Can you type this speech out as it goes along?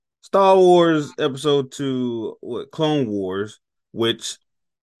Star Wars Episode 2, what, Clone Wars, which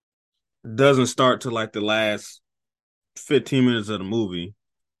doesn't start to like the last 15 minutes of the movie.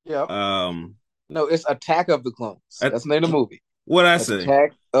 Yep. Um, No, it's Attack of the Clones. I, That's the name of the movie. what I say?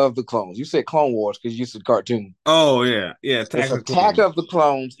 Attack of the Clones. You said Clone Wars because you said cartoon. Oh yeah, yeah, It's Attack of the Attack Clones. of the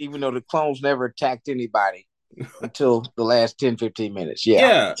Clones, even though the clones never attacked anybody until the last 10, 15 minutes. Yeah.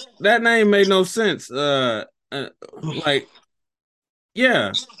 Yeah, that name made no sense. Like,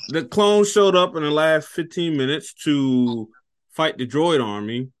 yeah, the clones showed up in the last 15 minutes to fight the droid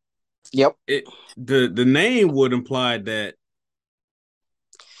army. Yep. It the name would imply that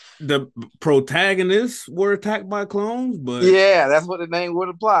the protagonists were attacked by clones, Yeah, that's what the name would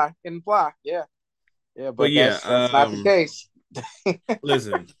imply. Yeah. Yeah, but but yeah, that's not the case.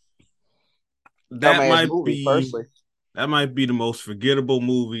 listen, that Dumbass might movie, be personally. that might be the most forgettable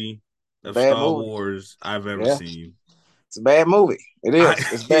movie of Bad Star movie. Wars I've ever Yeah. seen. It's a bad movie. It I is.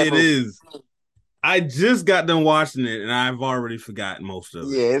 It's a bad it movie. is. I just got done watching it and I've already forgotten most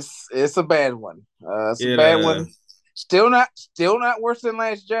of it. Yeah, it's a bad one. It's a It bad one. Still not worse than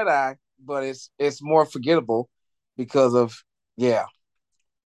Last Jedi, but it's more forgettable because of yeah.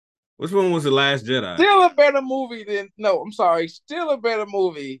 Which one was the Last Jedi? Still a better movie than no, I'm sorry, still a better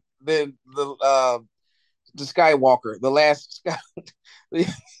movie than the Skywalker, the last Sky,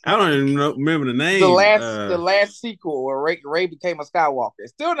 I don't even remember the the name. last sequel where Ray became a Skywalker.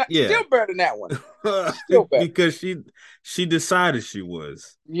 Yeah, Still better than that one. Still better. because she decided she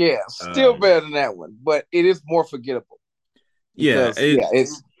was. Yeah, still Um, better than that one, but it is more forgettable yeah, because yeah,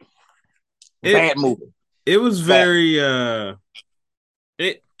 it's it bad movie. it was Bad. very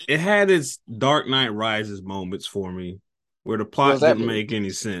it had its Dark Knight Rises moments for me where the What was plot that didn't movie? make any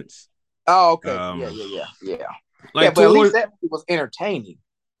sense. Oh, okay. Yeah, Um, yeah, yeah, yeah. Yeah, like but at least toward that movie was entertaining.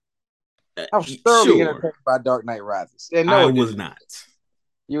 I was thoroughly sure, entertained by Dark Knight Rises. And I no, it was didn't. not.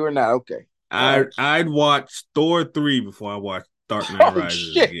 You were not. Okay. All I right. I'd watch Thor 3 before I watched Dark Knight Oh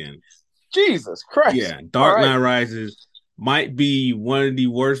Rises shit. again. Jesus Christ. Yeah, All Dark right. Knight Rises might be one of the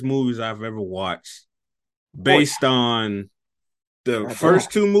worst movies I've ever watched Boy. based on the God damn.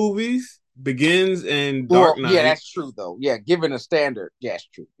 first two movies, Begins and Dark Well, yeah, Knight. that's true though. Yeah, given a standard, yeah, it's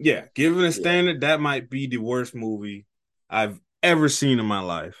true. Yeah, given a Yeah, standard, that might be the worst movie I've ever seen in my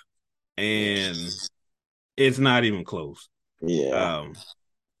life. yeah, And it's not even close. yeah. Um,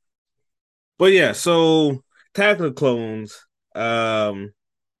 but yeah, so Attack of the Clones, um,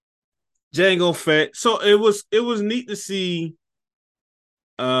 Jango Fett. So it was neat to see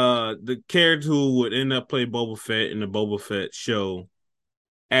the character who would end up playing Boba Fett in the Boba Fett show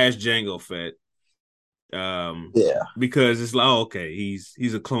as Jango Fett. Yeah. Because it's like, oh, okay,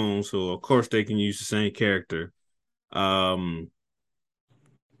 he's a clone, so of course they can use the same character. Um,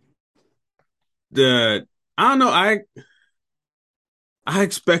 the I don't know, I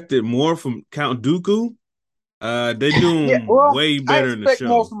expected more from Count Dooku. They do Yeah. him Well, way I better in the expect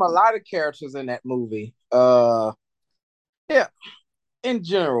more show. from a lot of characters in that movie. Yeah, in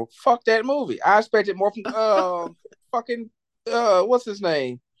general. Fuck that movie. I expected more from fucking what's his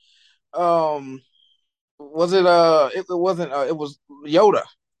name? Um was it it wasn't it was Yoda.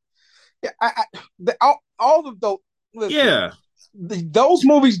 Yeah, all of those. Listen, Yeah, those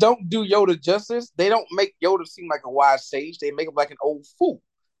movies don't do Yoda justice. They don't make Yoda seem like a wise sage. They make him like an old fool.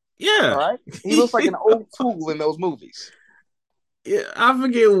 All yeah. right, he looks like an old fool in those movies. Yeah, I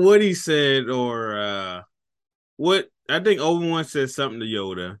forget what he said or what I think Obi-Wan said something to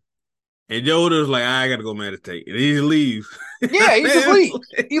Yoda. And Yoda was like, I gotta go meditate. And he leaves. Yeah, he just It's leaves.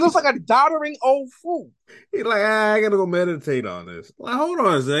 like, He looks like a doddering old fool. he's like, I gotta go meditate on this. Like, hold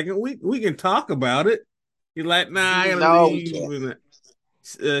on a second. We can talk about it. He's like, nah, I gotta No, we leave. can't.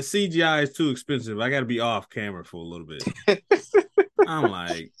 And CGI is too expensive. I gotta be off camera for a little bit. I'm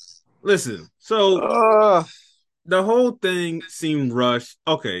like, listen, so uh, the whole thing seemed rushed.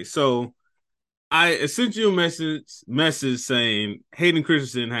 Okay, so I sent you a message saying Hayden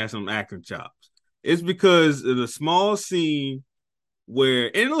Christensen has some acting chops. It's because of the small scene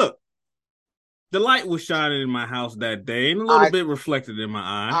where and look, the light was shining in my house that day and a little I bit reflected in my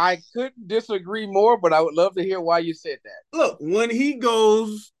eye. I couldn't disagree more, but I would love to hear why you said that. Look, when he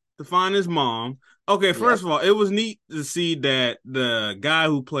goes to find his mom, okay, first Yes, of all, it was neat to see that the guy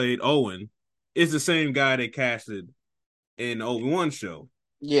who played Owen is the same guy they casted in the Obi-Wan show.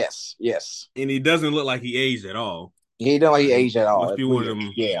 yes, yes. And he doesn't look like he aged at all. He don't like He age at all. must It's be one of weird.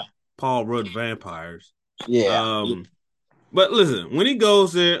 them Yeah, Paul Rudd vampires. yeah. Um, but listen, when he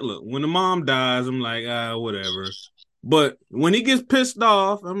goes there, look, when the mom dies, I'm like, whatever. But when he gets pissed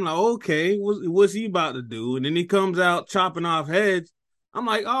off, I'm like, okay, what's he about to do? And then he comes out chopping off heads. I'm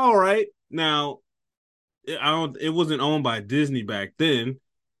like, all right. Now, I don't. It wasn't owned by Disney back then,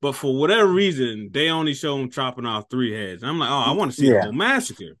 But for whatever reason, they only show him chopping off 3 heads. I'm like, oh, I want to see the Yeah. whole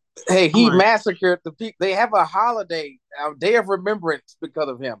massacre. Hey, I'm he like, massacred the people. They have a holiday, a day of remembrance because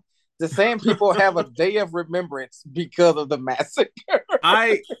of him. The same people have a day of remembrance because of the massacre.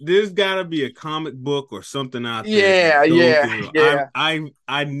 there's gotta be a comic book or something out there to Yeah, go yeah, through. yeah.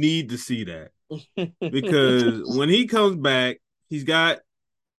 I need to see that because when he comes back, he's got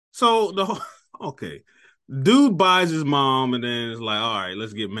so the okay. Dude buys his mom and then it's like, all right,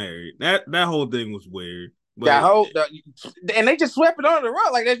 let's get married. That whole thing was weird. That But whole, and they just swept it under the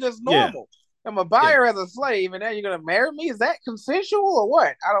rug like that's just yeah, normal. I'm a yeah, buyer as a slave, and now you're gonna marry me? Is that consensual or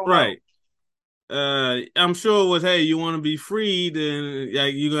what? I don't know. right. I'm sure it was, hey, you want to be free, then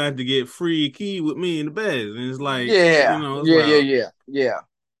like you're gonna have to get free key with me in the bed. And it's like, Yeah, it's yeah, yeah, like, yeah, yeah.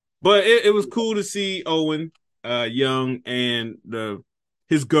 but it was cool to see Owen, young, and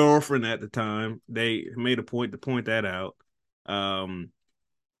his girlfriend at the time. They made a point to point that out. Um,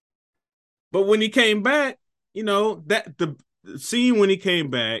 but when he came back, that the scene when he came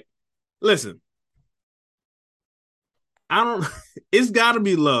back. Listen, I don't. It's got to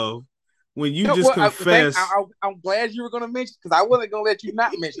be love when you just Well, confess. I'm glad you were going to mention because I wasn't going to let you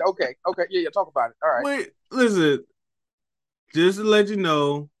not mention. Okay, okay, yeah, yeah. Talk about it. All right. Wait, listen. Just to let you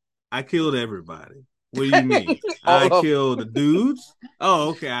know, I killed everybody. What do you mean? All I of them. killed the dudes. Oh,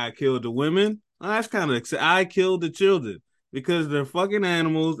 okay. I killed the women. Oh, that's kind of. I killed the children because they're fucking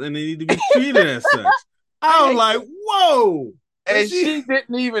animals and they need to be treated as such. I I was hate like, them. whoa. And And she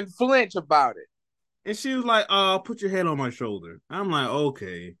didn't even flinch about it. she was like, put your head on my shoulder. I'm like,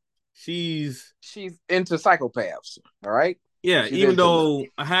 okay. She's She's into psychopaths. All right. yeah. She's Even into them. though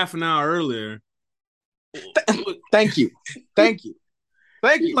a half an hour earlier, Thank you. Thank you.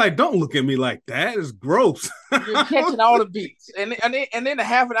 Thank she's you. like, don't look at me like that. It's gross. You're catching all the beats, and then a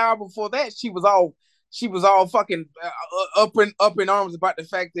half an hour before that, she was all fucking up in arms about the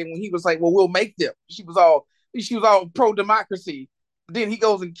fact that when he was like, "Well, we'll make them," she was all pro democracy. Then he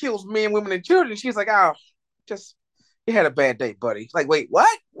goes and kills men, women, and children. She's like, "Oh, just you had a bad day, buddy." Like, wait,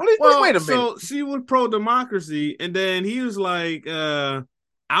 what? Wait Well, a minute. so she was pro democracy, and then he was like,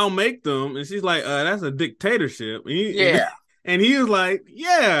 "I'll make them," and she's like, "That's a dictatorship." Yeah, And he was like,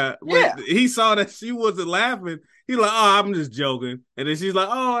 "Yeah," but yeah. he saw that she wasn't laughing. He's like, "Oh, I'm just joking," and then she's like,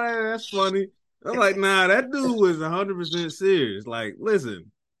 "Oh, that's funny." I'm like, "Nah, that dude was 100% serious." Like,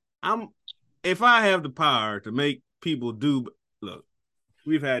 listen, I'm if I have the power to make people do, look,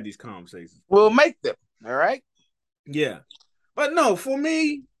 we've had these conversations We'll before. make them. All right. Yeah. But no, for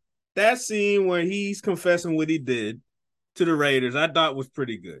me, that scene where he's confessing what he did to the Raiders, I thought was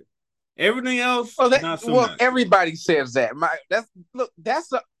pretty good. Everything else, not so much. Everybody says that.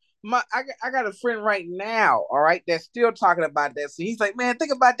 That's a I got a friend right now, all right, that's still talking about that scene. He's like, man,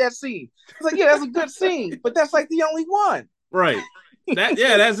 think about that scene. He's like, yeah, that's a good scene, but that's like the only one. Right. That's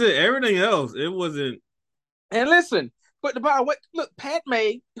it. Everything else, it wasn't. And listen, but about what? Look, Pat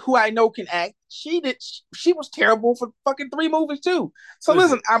May, who I know can act, she was terrible for fucking 3 movies too. So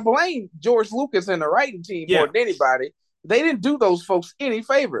Listen, listen, I blame George Lucas and the writing team more yeah, than anybody. They didn't do those folks any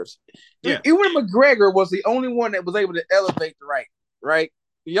favors. yeah. Ewan McGregor was the only one that was able to elevate the writing, right?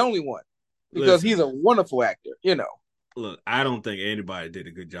 The only one because he's Listen, a wonderful actor. look, I don't think anybody did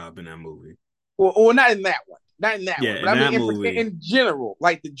a good job in that movie. Well, not in that one, not in that Yeah, one, but in I mean that movie, in general,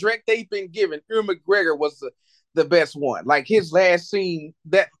 like the direct they've been given, Ewan McGregor was the best one. Like his last scene,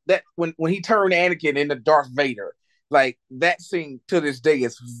 that when he turned Anakin into Darth Vader, like that scene to this day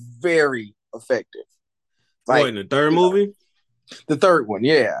is very effective. what, Like in the third movie? the third one,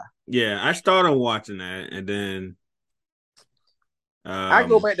 yeah. Yeah, I started watching that and then I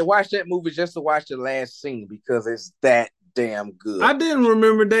go um back to watch that movie just to watch the last scene because it's that damn good. I didn't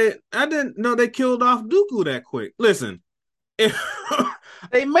remember that. I didn't know they killed off Dooku that quick. Listen, if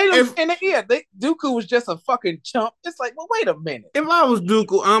They made him, if and Dooku was just a fucking chump. It's like, well, wait a minute. if I was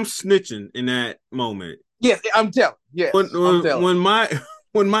Dooku, I'm snitching in that moment. Yes, I'm telling. When Yes, I'm when, telling. when my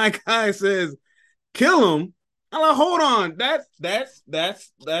when my guy says kill him, I'm like, hold on, that's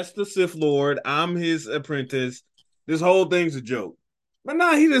the Sith Lord. I'm his apprentice. This whole thing's a joke. But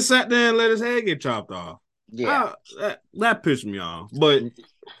now he just sat there and let his head get chopped off. Yeah. That pissed me off. But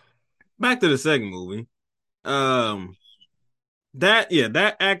back to the second movie. Um, that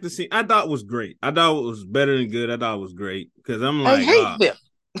acting scene I thought was great. I thought it was better than good. I thought it was great because I'm I like, hate them.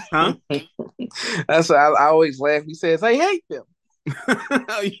 huh? That's what I always laugh. He says, I hate them.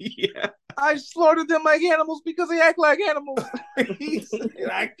 Yeah. I slaughtered them like animals because they act like animals. He said,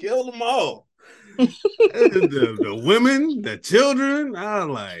 I killed them all. The women, the children. I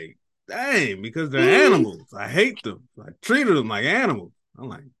was like, dang, because they're animals. I hate them. I treated them like animals. I'm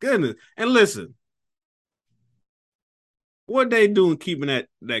like, goodness. And listen, what they doing keeping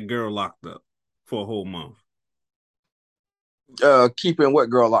that girl locked up for a whole month? Keeping what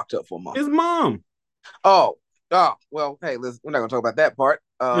girl locked up for a month? His mom. Oh, well, hey, listen, we're not gonna talk about that part.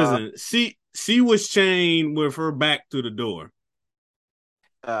 Listen, she was chained with her back to the door.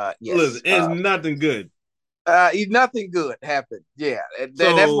 Listen, Yes. it's nothing good. Nothing good happened. Yeah, and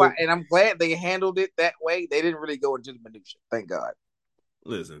that's why, So and I'm glad they handled it that way. They didn't really go into the minutia. Thank God.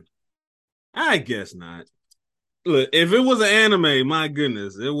 listen, I guess not. Look, if it was an anime, my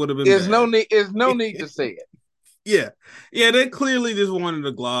goodness, it would have been There's no bad. need. There's no need to say it. Yeah, yeah, they clearly just wanted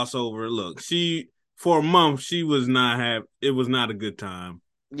to gloss over it. Look, she for a month she was not have it was not a good time,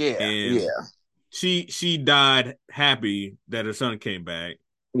 Yeah, and yeah, she died happy that her son came back,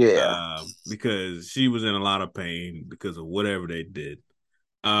 yeah, because she was in a lot of pain because of whatever they did.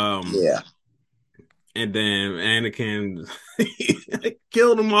 Um, yeah, and then Anakin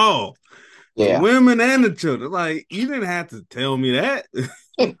killed them all, the yeah. women and the children. Like you didn't have to tell me that.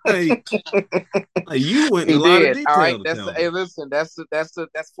 like, like you went in He a lot of did. All right. detail to That's tell hey. me. Listen.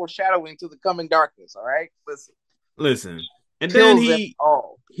 That's foreshadowing to the coming darkness. All right. Listen. Listen, and then Kills them he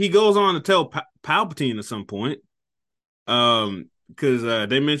all. he goes on to tell Palpatine at some point, because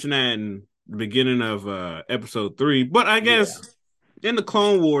they mentioned that in the beginning of episode 3. But I Yeah. guess in the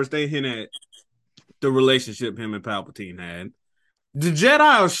Clone Wars they hint at the relationship him and Palpatine had. The Jedi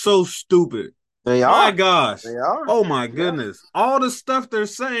are so stupid. They My are. gosh. They are. Oh my Yeah. goodness. All the stuff they're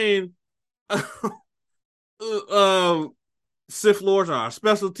saying. uh, Sith Lords are our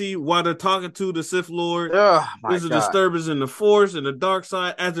specialty. While they're talking to the Sith Lord, Oh my there's a God. disturbance in the Force and the dark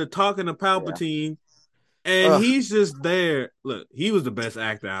side as they're talking to Yeah. Palpatine. And Ugh. he's just there. Look, he was the best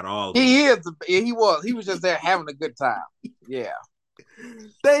actor out of all of them. He is. Yeah, he was. He was just there having a good time. Yeah.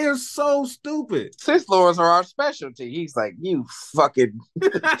 They are so stupid. Sith lords are our specialty. He's like, you fucking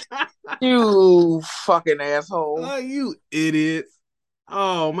asshole. Oh, you idiot.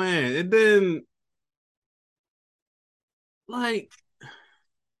 Oh man. And then like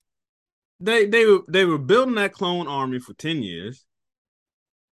they were building that clone army for 10 years,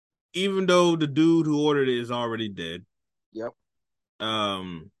 even though the dude who ordered it is already dead. Yep.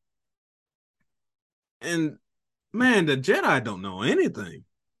 Um and man, the Jedi don't know anything.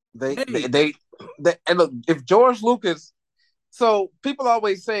 They, they, Hey, they, and look, if George Lucas, so people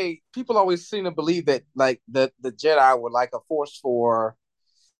always seem to believe that like the Jedi were like a force for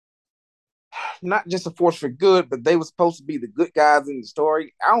not just a force for good, but they were supposed to be the good guys in the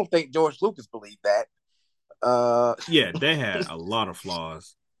story. I don't think George Lucas believed that. Uh, yeah, they had a lot of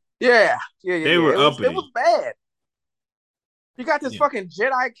flaws. yeah, yeah, yeah, They yeah. were It uppity. was bad. You got this Yeah. fucking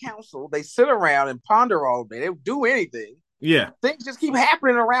Jedi Council. They sit around and ponder all day. They don't do anything. Yeah. Things just keep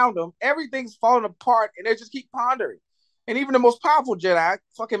happening around them. Everything's falling apart, and they just keep pondering. And even the most powerful Jedi,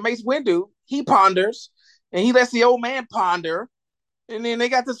 fucking Mace Windu, he ponders, and he lets the old man ponder. And then they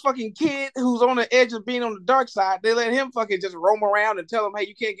got this fucking kid who's on the edge of being on the dark side. They let him fucking just roam around and tell him, "Hey,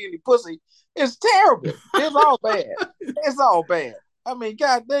 you can't get any pussy." It's terrible. It's all bad. It's all bad. I mean,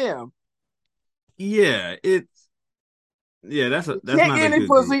 goddamn. Yeah, it's yeah, You that's can't not a get any good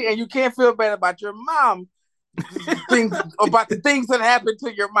group. pussy, and you can't feel bad about your mom things about the things that happened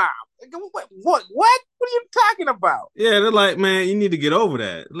to your mom. What? What? What are you talking about? Yeah, they're like, man, you need to get over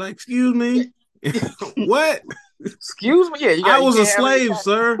that. Like, excuse me. What? Excuse me. Yeah, I you was a can't have any. slave,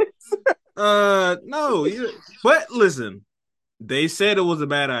 sir. No, but listen, they said it was a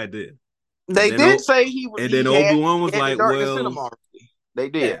bad idea. And They then did say and then Obi-Wan he was had the like, darkness in well, him already. They yeah.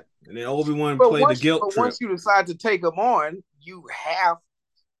 did. And then Obi-Wan played the guilt But once trip. you decide to take him on, you have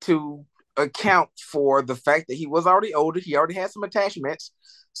to account for the fact that he was already older. He already had some attachments.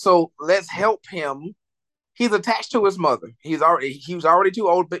 So let's help him. He's attached to his mother. He was already too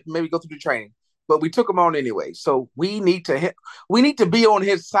old, but maybe go through the training. But we took him on anyway. So we need to be on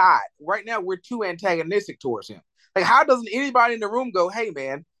his side. Right now, we're too antagonistic towards him. Like, how doesn't anybody in the room go, "Hey,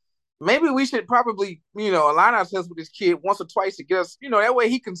 man, maybe we should probably, align ourselves with this kid once or twice to get us, that way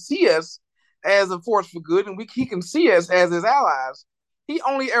he can see us as a force for good, and he can see us as his allies." He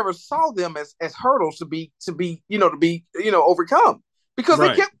only ever saw them as hurdles to be overcome because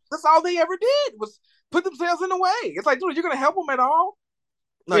Right. that's all they ever did was put themselves in the way. It's like, dude, you're gonna help them at all?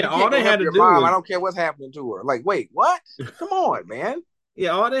 No, Yeah, you all can't go they help had to your do mom. I was don't care what's happening to her. Like, wait, what? Come on, man. yeah,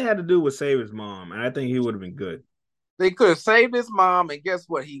 all they had to do was save his mom, and I think he would have been good. They could have saved his mom, and guess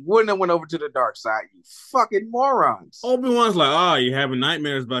what? He wouldn't have went over to the dark side. You fucking morons. Obi-Wan's like, oh, you're having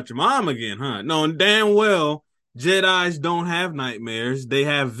nightmares about your mom again, huh? No, and damn well, Jedi's don't have nightmares. They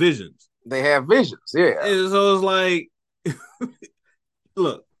have visions. They have visions. Yeah. And so it's like,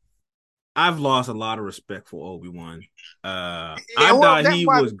 look, I've lost a lot of respect for Obi-Wan. I Yeah, well, thought that's he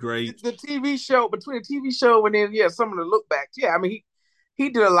why was great. the TV show between the TV show and then some of the look backs. Yeah, I mean he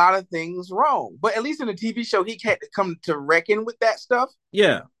did a lot of things wrong, but at least in the TV show he had to come to reckon with that stuff.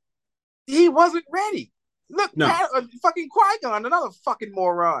 Yeah, He wasn't ready. Look, no, fucking Qui-Gon, another fucking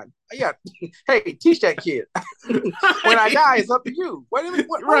moron. Yeah, hey, teach that kid. When I die, it's up to you. Wait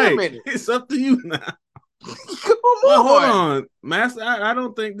a right. minute. It's up to you now. Come Well, hold on. on, Master. I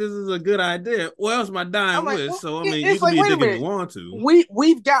don't think this is a good idea. Well, it's my I'm dying like, wish. well, So I mean, you it's can like, be a wait a dick if you minute. want to.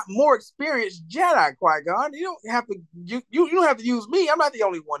 We've got more experienced Jedi, Qui-Gon. You don't have to you don't have to use me. I'm not the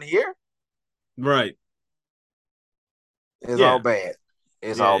only one here. Right. It's all Yeah. bad.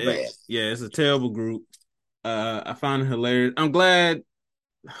 It's Yeah. all bad. It's a terrible group. I find it hilarious. I'm glad.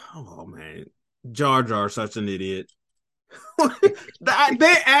 Oh man, Jar Jar such an idiot.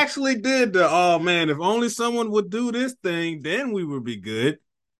 They actually did the. Oh man, if only someone would do this thing, then we would be good.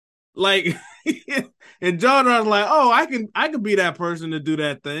 Like, and Jar Jar's like, oh, I can be that person to do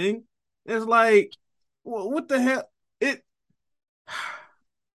that thing. It's like, what the hell? It.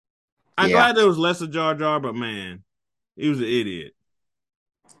 I'm Yeah. glad there was less of Jar Jar, but man, he was an idiot.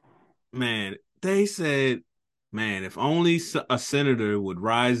 Man, they said, man, if only a senator would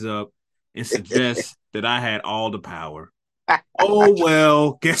rise up and suggest that I had all the power. Oh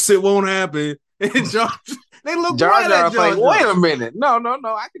well, guess it won't happen. And Jar, they looked Jar right at Jar's like, Jar wait Jar. a minute. No,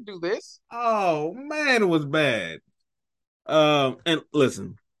 I can do this. Oh man, it was bad. And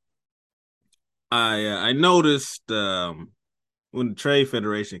listen, I noticed when the Trade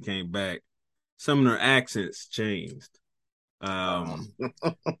Federation came back, some of their accents changed. Uh, Um,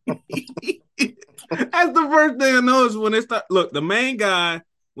 that's the first thing I noticed when they start. Look, the main guy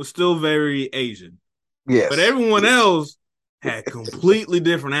was still very Asian, but yes. everyone else had completely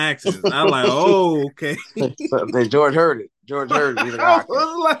different accents. I was like, oh, okay. So George heard it. George heard it. He's like, I ah, okay.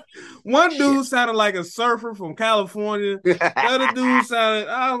 was like, one Shit. dude sounded like a surfer from California. The other dude sounded.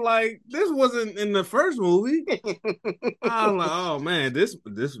 I was like, this wasn't in the first movie. I was like, oh man, this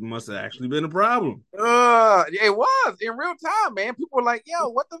must have actually been a problem. It was in real time, man. People were like, yo,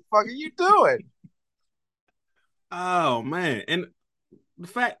 what the fuck are you doing? Oh man, and the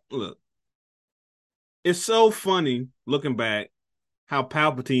fact, look, it's so funny looking back how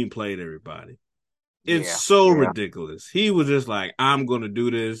Palpatine played everybody. It's Yeah, so yeah, ridiculous. He was just like, I'm gonna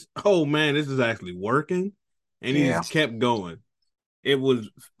do this. Oh man, this is actually working. And he yeah. just kept going. It was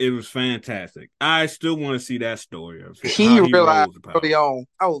it was fantastic. I still want to see that story of how He he realized rose to early power. on,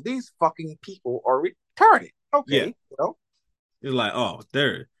 oh, these fucking people are retarded. Yeah. Okay, It's like, oh,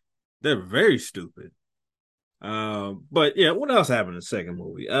 they're very stupid. But yeah, what else happened in the second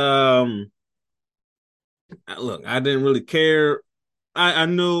movie? Look, I didn't really care. I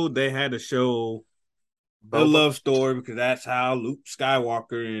knew they had to show the Boba. love story because that's how Luke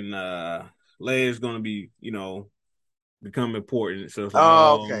Skywalker and Leia is going to be, become important. So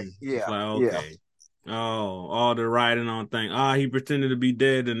Oh, okay, it's yeah, like yeah. okay, oh, all the writing on thing. Ah, he pretended to be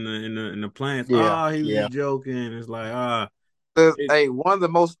dead in the plants. Yeah, Ah, he was yeah. joking. It's like it, Hey, one of the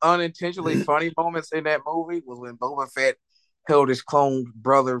most unintentionally funny moments in that movie was when Boba Fett held his clone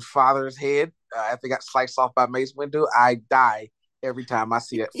brother's father's head after he got sliced off by Mace Windu. I die every time I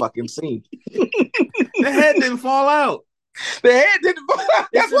see that fucking scene. the head didn't fall out. The head didn't. It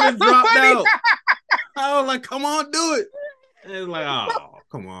That's should why have it's so dropped funny. out. I was like, come on, do it. And it's like, oh,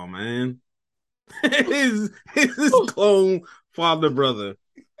 come on, man. his clone father brother.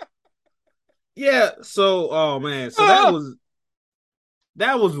 Yeah. So, oh man. So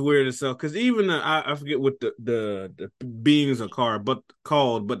that was weird as hell. Because even I forget what the beings are called, but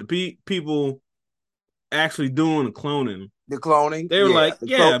the people actually doing the cloning, The cloning, they were yeah. like,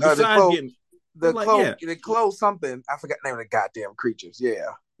 yeah. Besides getting, they're like, yeah, The clone something. I forgot the name of the goddamn creatures.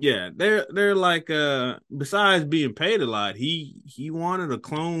 Yeah. yeah. They're like, besides being paid a lot, he wanted a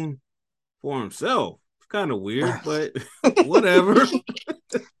clone for himself. It's kind of weird, but whatever.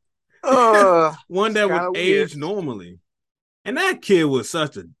 One It's that kind would of weird. age normally. And that kid was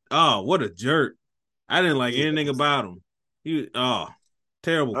such a what a jerk. I didn't like Yeah. anything about him. He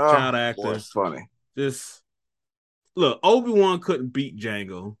terrible child Boy, actor. it's funny. Just look, Obi-Wan couldn't beat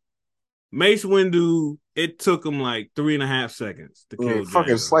Django. Mace Windu, it took him like 3.5 seconds to Yeah, kill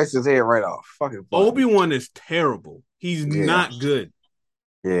fucking Django. sliced his head right off. Fucking funny. Obi-Wan is terrible. He's Yeah. not good.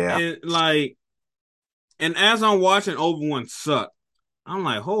 Yeah. And and as I'm watching Obi-Wan suck, I'm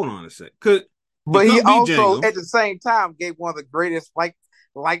like, hold on a sec. Cause he But he couldn't beat also, Django. at the same time, gave one of the greatest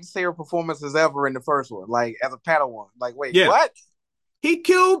lightsaber performances ever in the first one. Like as a Padawan. Like, wait, Yeah. what? He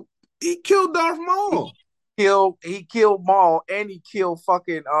killed Darth He Maul. killed Maul and he killed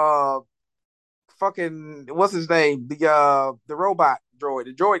fucking what's his name? The robot droid,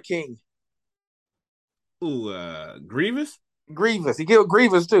 the droid king. Ooh, Grievous. Grievous. He killed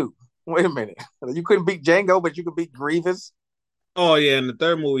Grievous too. Wait a minute. You couldn't beat Django, but you could beat Grievous. Oh yeah, in the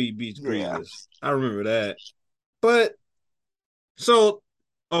third movie he beats Yeah. Grievous. I remember that. But so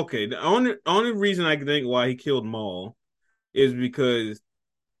okay, the only reason I can think why he killed Maul is because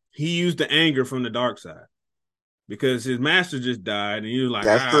he used the anger from the dark side. Because his master just died, and he was like,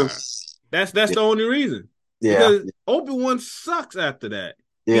 That's true. that's Yeah. the only reason. Yeah. Because Obi-Wan sucks after that.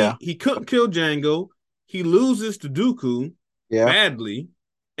 Yeah. He couldn't kill Django. He loses to Dooku Yeah. badly,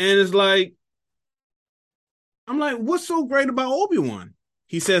 and it's like I'm like, what's so great about Obi-Wan?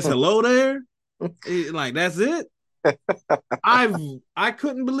 He says hello there. Like that's it. I've I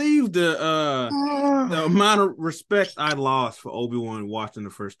couldn't believe the amount of respect I lost for Obi-Wan watching the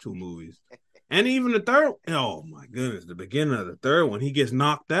first two movies. And even the third, oh my goodness, the beginning of the third one, he gets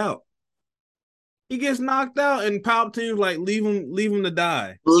knocked out. He gets knocked out, and Palpatine's like, leave him to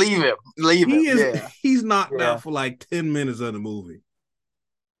die. Leave him. Leave him. He is Yeah. he's knocked Yeah. out for like 10 minutes of the movie.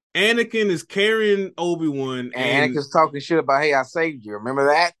 Anakin is carrying Obi-Wan, And and Anakin's talking shit about, hey, I saved you. Remember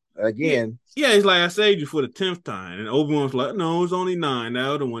that? yeah, Again. yeah, he's like, I saved you for the 10th time. And Obi-Wan's like, no, it's only 9. That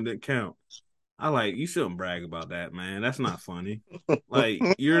other one didn't count. I like, you shouldn't brag about that, man. That's not funny. Like,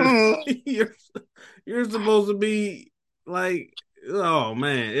 you're supposed to be like, oh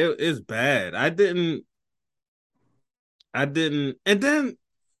man, it's bad. I didn't, and then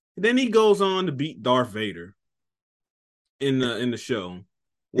he goes on to beat Darth Vader in the show,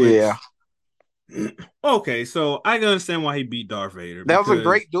 Yeah. which okay, so I can understand why he beat Darth Vader That was a because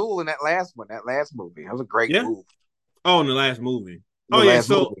great duel in that last one, that last movie. That was a great yeah. move. Oh, in the last movie. The Oh yeah, last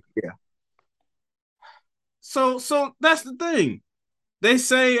so movie. Yeah. so that's the thing. They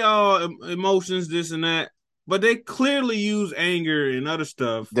say emotions, this and that, but they clearly use anger and other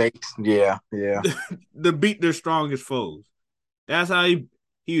stuff Yeah. Yeah. to beat their strongest foes. That's how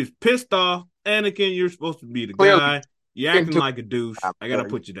he was pissed off. Anakin, you're supposed to be the Clearly guy. You're acting into like a douche. I gotta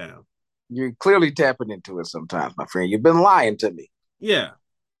put you down. you're clearly tapping into it sometimes, my friend. You've been lying to me. Yeah,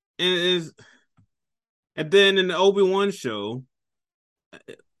 and then in the Obi-Wan show,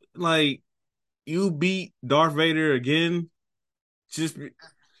 like you beat Darth Vader again. Just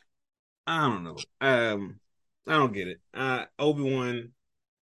I don't know. I don't get it. Obi-Wan.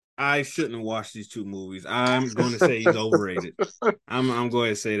 I shouldn't have watched these two movies. I'm going to say he's overrated. I'm going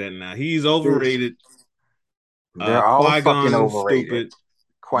to say that now. He's overrated. They're all fucking Qui-Gon overrated. stupid.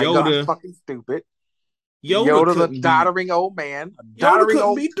 Qui-Gon Yoda fucking stupid. Yoda Yoda, the couldn't beat doddering old man, a Yoda doddering couldn't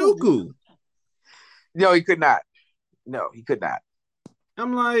old beat fool. Dooku. No, he could not. No, he could not.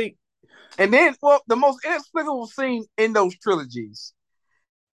 I'm like, And then, well, the most inexplicable scene in those trilogies.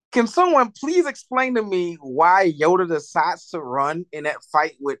 Can someone please explain to me why Yoda decides to run in that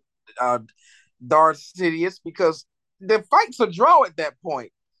fight with uh, Darth Sidious? Because the fight's a draw at that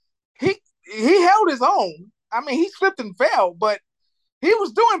point. He held his own. I mean, he slipped and fell, but he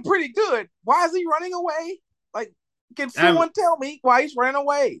was doing pretty good. Why is he running away? Like, can I someone tell me why he's running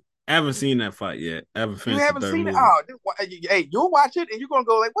away? haven't seen that fight yet. I haven't You finished the haven't third seen it? movie. Oh, hey, you'll watch it and you're gonna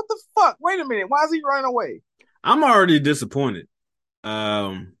go like, what the fuck? Wait a minute, why is he running away? I'm already disappointed.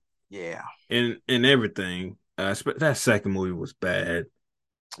 Um, Yeah, in everything. That second movie was bad.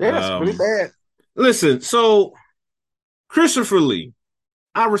 yeah, it's pretty bad. Listen, so Christopher Lee,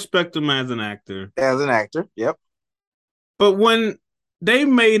 I respect him as an actor, As an actor, yep. but when they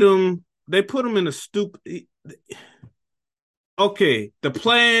put him in a stupid. Okay, the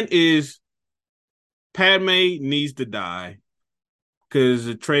plan is Padme needs to die because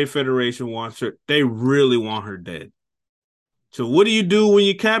the Trade Federation wants her. They really want her dead. So what do you do when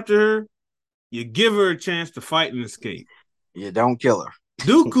you capture her? You give her a chance to fight and escape. You don't kill her.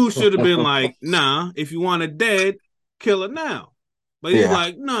 Dooku should have been like, nah, if you want her dead, kill her now. But he's Yeah,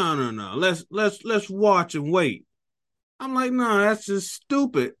 like, no, no, no. Let's watch and wait. I'm like, no, that's just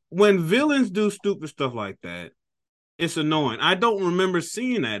stupid. When villains do stupid stuff like that, it's annoying. I don't remember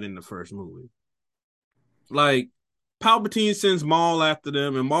seeing that in the first movie. Like, Palpatine sends Maul after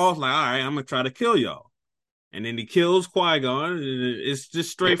them, and Maul's like, all right, I'm gonna try to kill y'all. And then he kills Qui-Gon, and it's just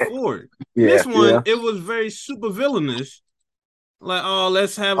straightforward. In yeah, this one, yeah. it was very super villainous. Like, oh,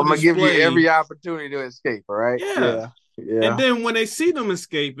 let's have a I'm gonna give you display. every opportunity to escape. All right. Yeah. Yeah, And yeah. then when they see them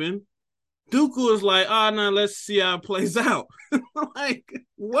escaping, Dooku is like, oh, no, let's see how it plays out. Like,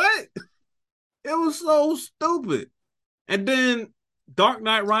 what? It was so stupid. And then Dark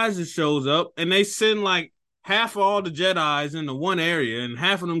Knight Rises shows up, and they send like half of all the Jedis into one area, and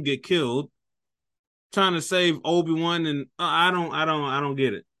half of them get killed trying to save Obi-Wan. And I don't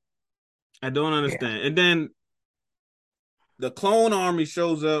get it. I don't Yeah. understand. And then the clone army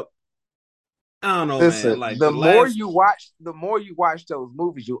shows up, I don't know, man. Listen, Like the last, the more you watch those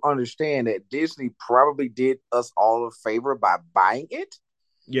movies, you understand that Disney probably did us all a favor by buying it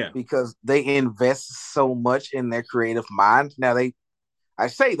yeah, because they invest so much in their creative mind. Now I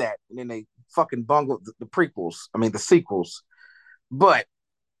say that, and then they fucking bungled the prequels. I mean, the sequels. But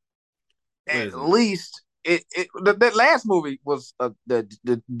at listen, least that last movie was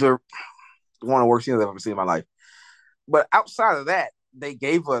the one of the worst things I've ever seen in my life. But outside of that,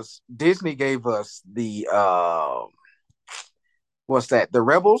 Disney gave us the what's that? The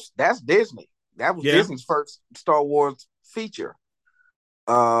Rebels. That's Disney. That was yeah, Disney's first Star Wars feature.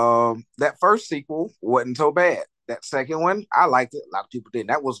 That first sequel wasn't so bad. That second one, I liked it. A lot of people didn't.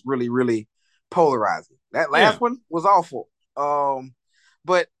 That was really, really polarizing. That yeah. last one was awful.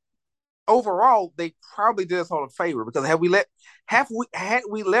 But overall, they probably did us all a favor because had we left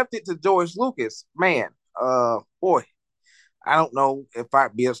it to George Lucas, man, boy, I don't know if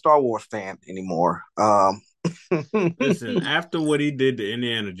I'd be a Star Wars fan anymore. Listen, after what he did to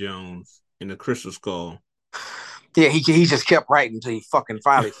Indiana Jones in the Crystal Skull, Yeah, he just kept writing until he fucking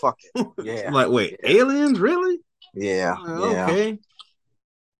finally fucked it. Yeah, like, wait, yeah, aliens, really? yeah, yeah, Okay.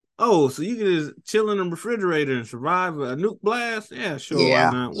 Oh, so you can just chill in the refrigerator and survive a nuke blast? Yeah, sure, why yeah.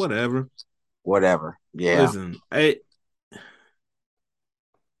 not? Whatever. Whatever. Yeah, Listen, it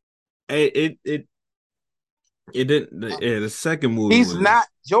didn't. Yeah, the second movie he's was not.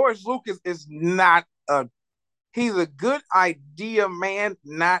 George Lucas is not a. He's a good idea man,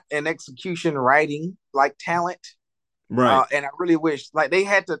 not an execution writing like talent. right. And I really wish like they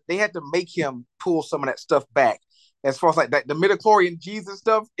had to make him pull some of that stuff back. As far as like that the midichlorian Jesus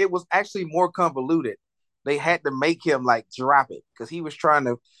stuff, it was actually more convoluted. They had to make him like drop it because he was trying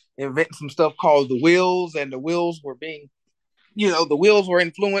to invent some stuff called the wheels, and the wheels were being, the wheels were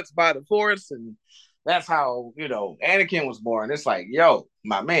influenced by the force, and that's how Anakin was born. It's like, yo,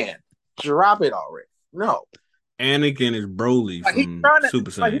 my man, drop it already. No, Anakin is Broly like he's from trying to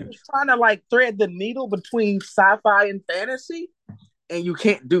Super like he Saiyan. was trying to like thread the needle between sci-fi and fantasy, and you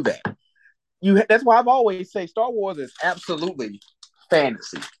can't do that. That's why I've always say Star Wars is absolutely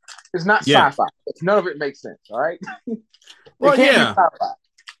fantasy. It's not Yeah. sci-fi. None of it makes sense. All right, it Well, can't be yeah. sci-fi.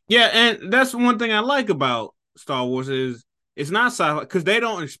 Yeah, and that's one thing I like about Star Wars is it's not sci-fi because they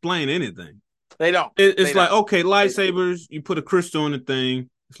don't explain anything. They don't. It's They like, don't. okay, They don't. lightsabers, you put a crystal in the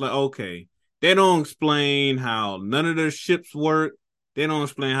thing. It's like, okay. They don't explain how none of their ships work. They don't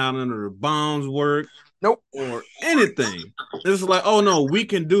explain how none of their bombs work Nope. or anything. It's like, oh no, we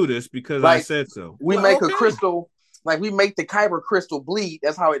can do this because I Like said so. we Like, make a okay. crystal, like we make the kyber crystal bleed.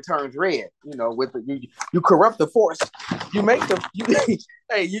 That's how it turns red. With you corrupt the force. You make the you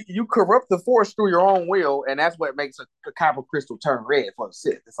hey you corrupt the force through your own will, and that's what makes a kyber crystal turn red for the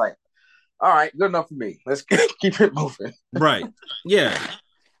Sith. It's like, all right, good enough for me. Let's keep it moving. Right. Yeah.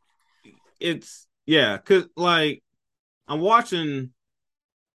 It's yeah, cause like I'm watching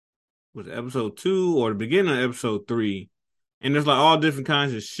was it episode 2 or the beginning of episode 3, and there's like all different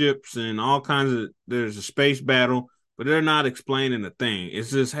kinds of ships and all kinds of there's a space battle, but they're not explaining a thing.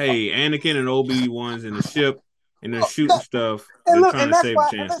 It's just, hey, Anakin and Obi-Wan's in the ship and they're shooting stuff. And They're look, trying and to that's save the why.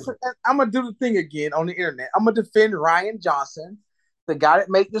 And chancellor. listen, and I'm gonna do the thing again on the internet. I'm gonna defend Ryan Johnson, the guy that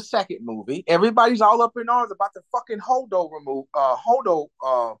made the second movie. Everybody's all up in arms about the fucking Holdo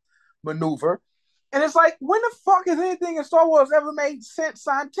maneuver, and it's like, when the fuck has anything in Star Wars ever made sense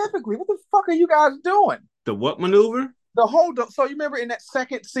scientifically? What the fuck are you guys doing? The what maneuver? The Holdo. So you remember in that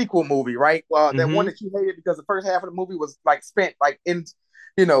second sequel movie, right? That one Mm-hmm. that you hated because the first half of the movie was like spent like in,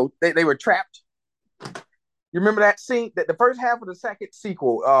 they were trapped. You remember that scene? That the first half of the second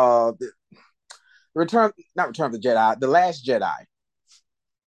sequel, the not Return of the Jedi, The Last Jedi.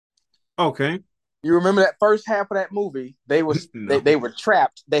 Okay. You remember that first half of that movie? They No. were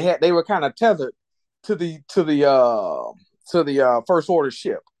trapped. They were kind of tethered to the First Order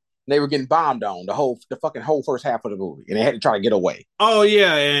ship. They were getting bombed on the fucking whole first half of the movie, and they had to try to get away. Oh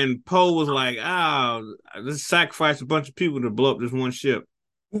yeah, and Poe was like, let's sacrifice a bunch of people to blow up this one ship.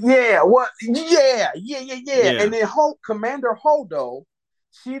 Yeah, what? Yeah. Yeah. And then Commander Holdo,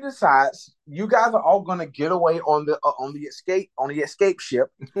 she decides you guys are all gonna get away on the escape ship.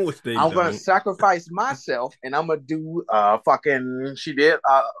 Which they I'm gonna don't. sacrifice myself, and I'm gonna do fucking. She did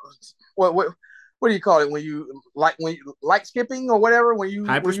what do you call it when you light skipping or whatever when you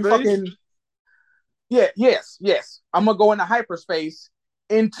Hyperspace? fucking yes. I'm gonna go into hyperspace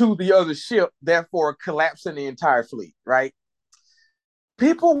into the other ship, therefore collapsing the entire fleet. Right?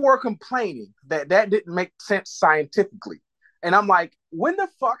 People were complaining that didn't make sense scientifically. And I'm like, when the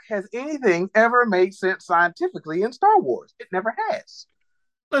fuck has anything ever made sense scientifically in Star Wars? It never has.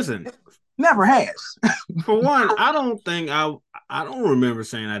 Listen, Never has. For one, I don't remember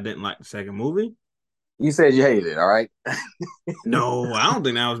saying I didn't like the second movie. You said you hated it, all right? No, I don't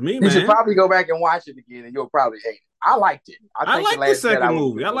think that was me, You should man. probably go back and watch it again, and you'll probably hate it. I liked it. I I think The like the Last second Jedi was a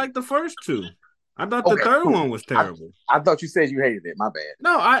movie. good I movie. like the first two. I thought the Okay, third cool. one was I terrible. I thought you said you hated it. My bad.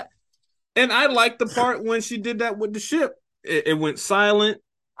 No, I liked the part when she did that with the ship. It went silent.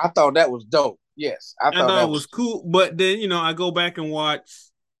 I thought that was dope. Yes, I I thought thought that it was was. cool, but then I go back and watch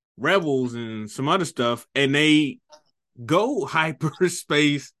Rebels and some other stuff, and they go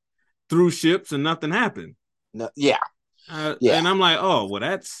hyperspace through ships and nothing happened. No, yeah, yeah. And I'm like, oh, well,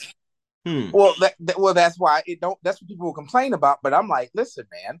 that's Well, that's why it don't. That's what people will complain about. But I'm like, listen,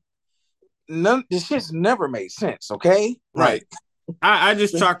 man, this shit's never made sense. Okay, right. like I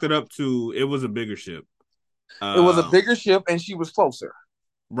just chalked it up to it was a bigger ship. it was a Uh, bigger ship, and she was closer.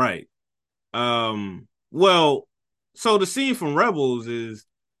 right. Well, so the scene from Rebels is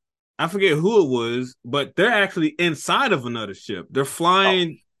I forget who it was, but they're actually inside of another ship. They're Oh,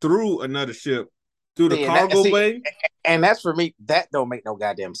 flying through another ship through the see, cargo bay. and that's for me. That don't make no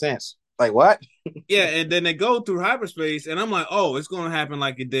goddamn sense. Like what? Yeah, and then they go through hyperspace, and I'm like, oh, it's gonna happen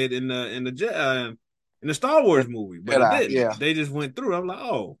like it did in the Star Wars movie, but it Jedi, didn't. yeah. They just went through. I'm like,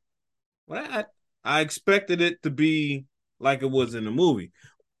 oh, well, I expected it to be like it was in the movie.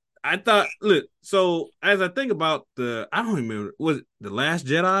 I thought, look, so as I think about I don't remember, was it The Last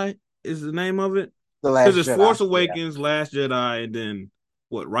Jedi is the name of it? The Because Last it's Jedi, Force yeah. Awakens, Last Jedi, and then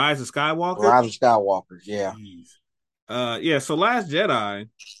what, Rise of Skywalker? Rise of Skywalker, yeah. Jeez. Yeah, so Last Jedi,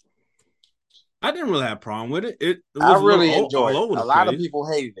 I didn't really have a problem with it. It I was a little really enjoyed all it. over A the lot of place.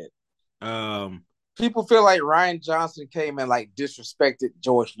 people hated it. Um, People feel like Ryan Johnson came and like disrespected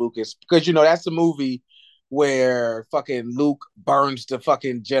George Lucas because that's the movie where fucking Luke burns the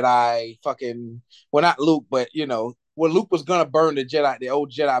fucking Jedi fucking well not Luke but where Luke was gonna burn the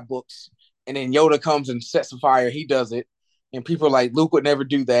old Jedi books and then Yoda comes and sets a fire he does it and people are like Luke would never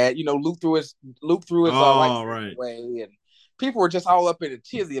do that Luke threw his oh, lightsaber right. away and people were just all up in a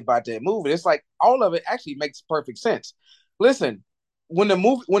tizzy about that movie. It's like all of it actually makes perfect sense. Listen, when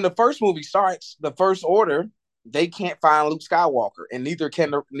the first movie starts, the First Order, they can't find Luke Skywalker, and neither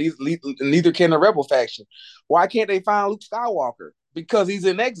can the Rebel faction. Why can't they find Luke Skywalker? Because he's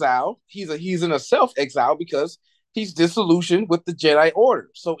in exile. He's in a self exile because he's disillusioned with the Jedi Order.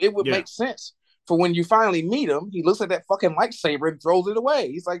 So it would Yeah. make sense for when you finally meet him, he looks at that fucking lightsaber and throws it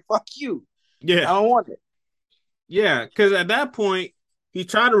away. He's like, "Fuck you, I Yeah. don't want it." Yeah. Because at that point, he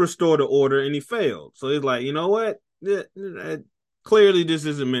tried to restore the order and he failed. So he's like, you know what? Clearly, this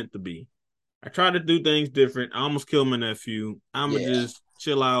isn't meant to be. I tried to do things different. I almost killed my nephew. I'm gonna Yeah, just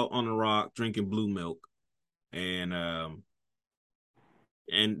chill out on a rock drinking blue milk and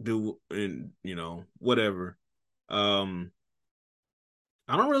do and whatever. Um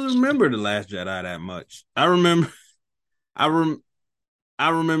I don't really remember The Last Jedi that much. I rem I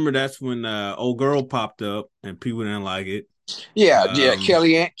remember that's when old girl popped up and people didn't like it. yeah. Um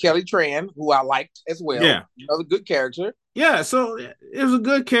Kelly Tran, who I liked as well, yeah. another good character. Yeah, so it was a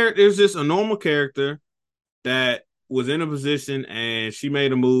good character. It was just a normal character that was in a position and she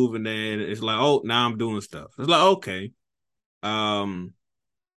made a move and then it's like, oh, now I'm doing stuff. It's like, okay. Um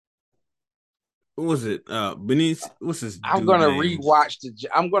what was it? Beneath what's this dude name?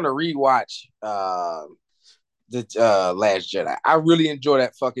 I'm gonna rewatch the Last Jedi. I really enjoy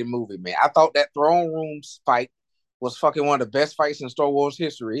that fucking movie, man. I thought that throne room fight was fucking one of the best fights in Star Wars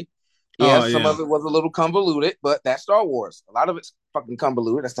history. Oh Yes, some yeah. of it was a little convoluted, but that's Star Wars. A lot of it's fucking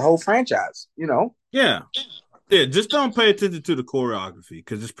convoluted. That's the whole franchise. Yeah. Yeah, just don't pay attention to the choreography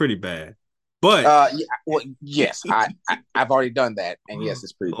because it's pretty bad. But Yeah, well, yes, I've already done that, and yes,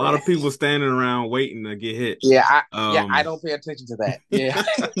 it's pretty a lot bad. of people standing around waiting to get hit. I don't pay attention to that. Yeah,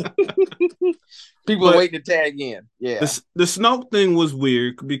 people are But waiting to tag in. Yeah, the Snoke thing was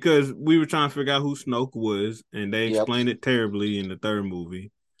weird because we were trying to figure out who Snoke was, and they yep. explained it terribly in the third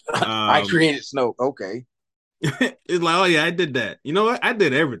movie. I Um, created Snoke. Okay. it's like, oh yeah, I did that. You know what? I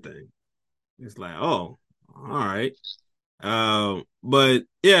did everything. It's like, oh, all right. But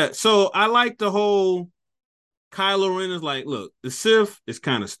yeah, so I like the whole Kylo Ren is like, look, the Sith is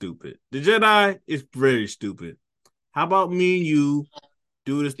kind of stupid. The Jedi is very stupid. How about me and you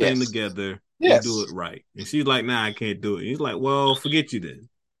do this thing Yes. together and do Yes. it right? And she's like, nah, I can't do it. And he's like, well, forget you then.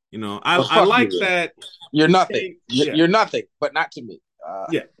 Well, I fuck you. like Then. that. You're He nothing. came, yeah, You're nothing, but not to me.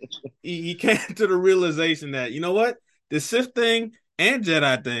 yeah. He came to the realization that, you know what? The Sith thing and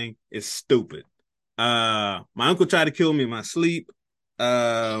Jedi thing is stupid. My uncle tried to kill me in my sleep.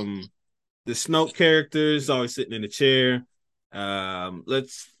 Um, the Snoke character is always sitting in a chair.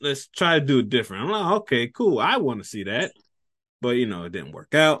 Let's try to do it different. I'm like, okay, cool. I want to see that, but it didn't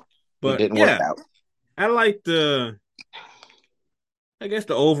work out. It But didn't work yeah, out. I like I guess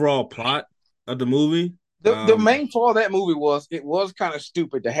the overall plot of the movie. The main flaw of that movie was it was kind of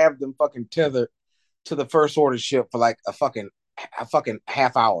stupid to have them fucking tethered to the First Order ship for like a fucking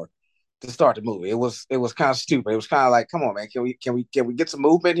half hour to start the movie. It was kind of stupid. It was kind of like, come on, man, can we get some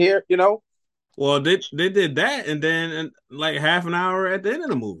movement here? You know? Well, they did that, and then like half an hour at the end of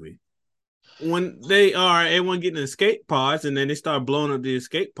the movie, when they are everyone getting escape pods, and then they start blowing up the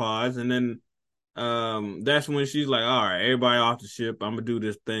escape pods, and then that's when she's like, all right, everybody off the ship, I'm gonna do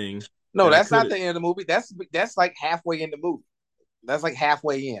this thing No, that I that's could not have. the end of the movie. That's like halfway in the movie. That's like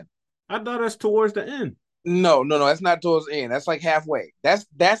halfway in. I thought that's towards the end. No, no, no. That's not towards the end. That's like halfway. That's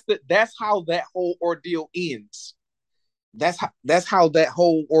how that whole ordeal ends. That's how that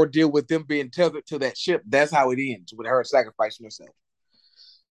whole ordeal with them being tethered to that ship. That's how it ends with her sacrificing herself.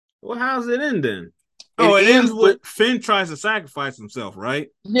 Well, how's it end then? It Oh, it ends ends with with Finn tries to sacrifice himself, right?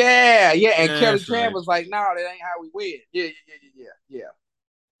 yeah, yeah. And Kelly That's Tran right. was like, "No, that ain't how we win." Yeah, yeah, yeah, yeah, yeah, yeah.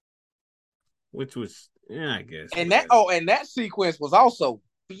 Which was, yeah, I guess And that whatever. and that sequence was also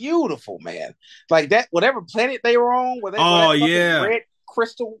beautiful, man. Like that, whatever planet they were on, where Oh that fucking yeah, red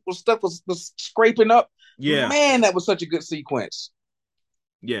crystal was scraping up. yeah, Man, that was such a good sequence.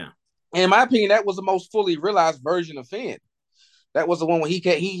 yeah, And in my opinion, that was the most fully realized version of Finn. That was the one where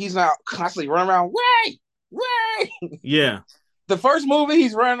he's not constantly running around. Way, way. yeah. The first movie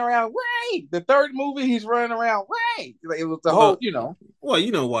he's running around. Way. The third movie he's running around. Way. Like, it was the whole, Well, well,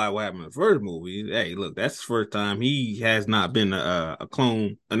 you know why what happened in the first movie. Hey, look, that's the first time he has not been a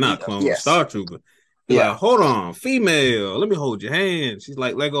clone, not a clone, a yes, Star Trooper. He's yeah. like, hold on, female, let me hold your hand. She's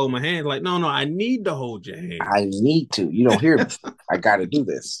like, let go of my hand. Like, no, no, I need to hold your hand. I need to. You don't hear me. I got to do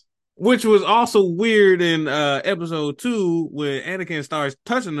this. Which was also weird in episode 2 when Anakin starts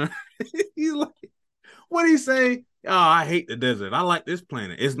touching her. He's like, what do he say? Oh, I hate the desert. I like this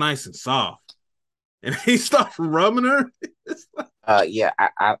planet. It's nice and soft. And he starts rubbing her. Yeah.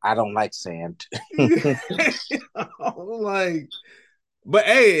 I don't like sand. Like, but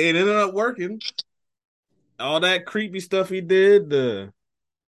hey, it ended up working. All that creepy stuff he did.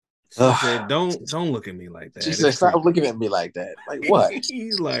 She said, Ugh. "Don't look at me like She that. It's said, "Stop creepy." looking at me like that." Like what?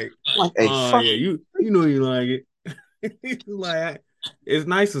 He's like, Like a "Oh yeah, fucking you know you like it." He's like, "It's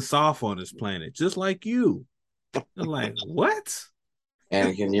nice and soft on this planet, just like you." I'm like, "What?"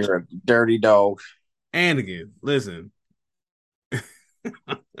 Anakin. You're a dirty dog. Anakin, listen.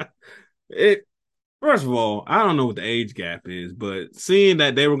 It First of all, I don't know what the age gap is, but seeing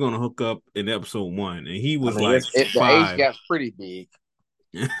that they were going to hook up in episode 1 and he I was mean, like the age 5, gap's pretty big.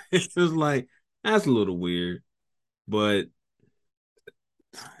 it was like that's a little weird. But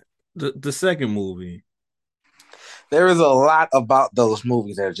the second movie, There is a lot about those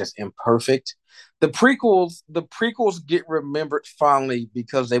movies that are just imperfect. The prequels get remembered fondly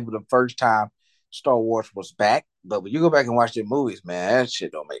because they were the first time Star Wars was back. But when you go back and watch the movies, man, that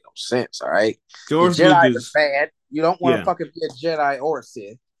shit don't make no sense. All right, the George Jedi is Lucas, bad. You don't want to yeah, fucking be a Jedi or a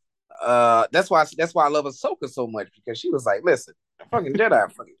Sith. That's why I love Ahsoka so much because she was like, listen, fucking Jedi are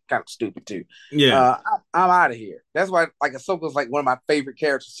fucking kind of stupid too. yeah, I'm out of here. That's why like Ahsoka's like one of my favorite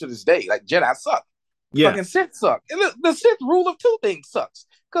characters to this day. Like Jedi suck. yeah, Fucking Sith suck. And the Sith rule of two thing sucks.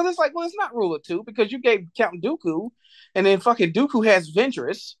 Because it's like, well, it's not rule of two because you gave Count Dooku, and then fucking Dooku has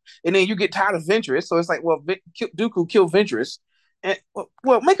Ventress, and then you get tired of Ventress. So it's like, well, Dooku killed Ventress. And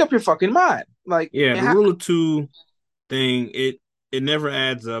well, make up your fucking mind. Like, yeah. The how, rule of two thing, it never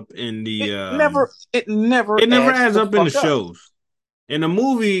adds up in the it never it never adds adds the up in the fuck up. shows. In the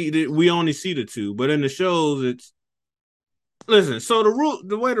movie, we only see the two, but in the shows, it's listen. So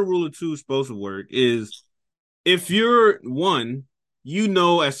the way the rule of two is supposed to work is if you're one, you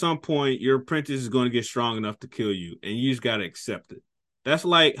know at some point your apprentice is going to get strong enough to kill you, and you just got to accept it. That's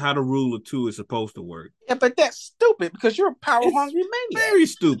like how the rule of two is supposed to work. Yeah, but that's stupid because you're a power It's hungry maniac. very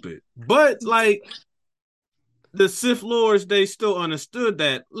stupid, but like the Sith Lords, they still understood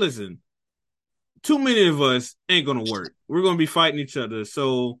that. Listen, too many of us ain't gonna work. We're gonna be fighting each other,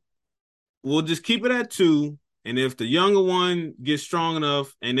 so we'll just keep it at two. And if the younger one gets strong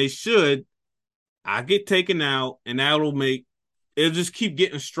enough, and they should, I get taken out, and that'll make it'll just keep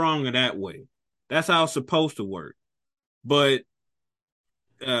getting stronger that way. That's how it's supposed to work. But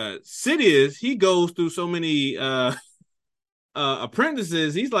Sidious, he goes through so many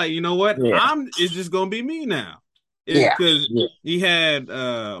apprentices. He's like, you know what? Yeah, It's just gonna be me now. yeah. Because Yeah. he had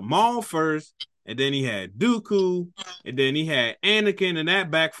Maul first, and then he had Dooku, and then he had Anakin, and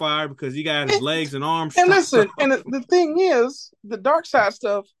that backfired because he got his legs and arms And chopped listen, and off. the thing is, the dark side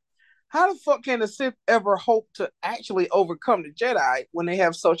stuff. How the fuck can the Sith ever hope to actually overcome the Jedi when they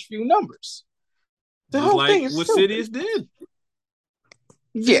have such few numbers? The Just whole thing like is what stupid. Sidious did.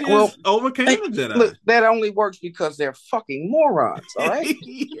 She Yeah, well, just overcame the look, Jedi. that only works because they're fucking morons. All right.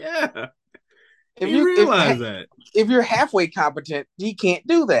 Yeah, If he you realized that. if you're halfway competent, you can't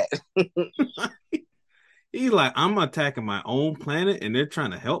do that. He's like, I'm attacking my own planet, and they're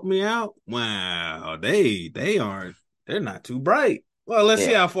trying to help me out. Wow, they aren't. They're not too bright. Well, let's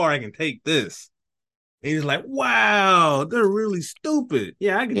see Yeah, how far I can take this. And he's like, wow, they're really stupid.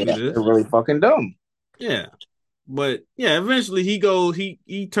 Yeah, I can do yeah, they're this. really fucking dumb. Yeah, but yeah, eventually he goes.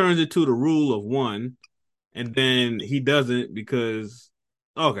 He turns it to the rule of one, and then he doesn't because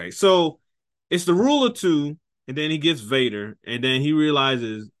okay, so it's the rule of two, and then he gets Vader, and then he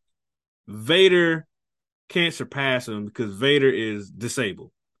realizes Vader can't surpass him because Vader is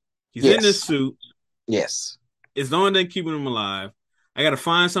disabled. He's in this Yes, suit. yes. It's the only thing keeping him alive. I got to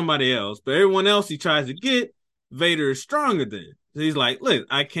find somebody else, but everyone else he tries to get, Vader is stronger than. So he's like, look,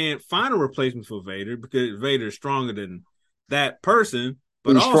 I can't find a replacement for Vader because Vader is stronger than that person,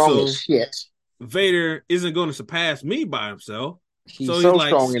 but He's strong as also shit. Vader isn't going to surpass me by himself. He's So he's so like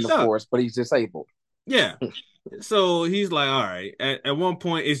strong in the stuck. force, but he's disabled. Yeah. So he's like, all right. At one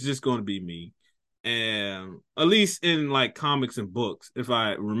point, it's just going to be me, and at least in like comics and books, if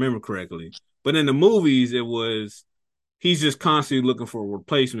I remember correctly. But in the movies, it was he's just constantly looking for a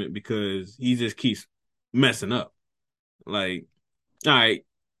replacement because he just keeps messing up. Like, all right,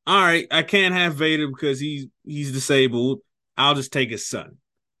 all right, I can't have Vader because he's disabled. I'll just take his son.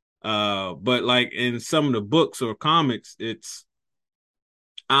 But like in some of the books or comics, it's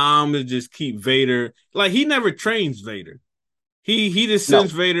I'm gonna just keep Vader. Like he never trains Vader. He just No,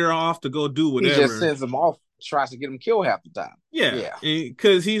 sends Vader off to go do he just whatever. sends him off, tries to get him killed half the time. Yeah, Yeah,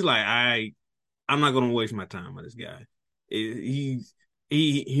 because he's like I'm not gonna waste my time on this guy.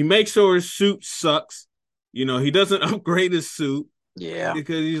 He makes sure his suit sucks. You know, he doesn't upgrade his suit yeah.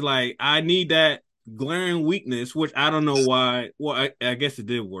 because he's like, I need that glaring weakness, which I don't know why. Well, I guess it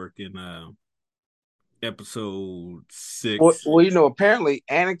did work in episode six. Well, apparently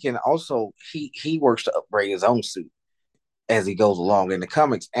Anakin also he works to upgrade his own suit as he goes along in the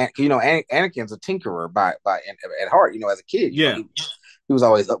comics. And Anakin's a tinkerer by at heart. As a kid, Yeah, he was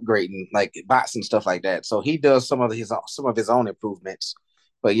always upgrading like bots and stuff like that. So he does some of his own improvements.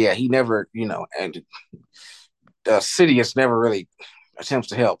 But yeah, he never, and Sidious never really attempts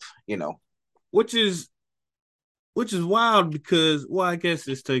to help. which is which is wild because well, I guess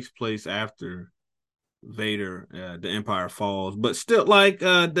this takes place after Vader, the Empire falls, but still like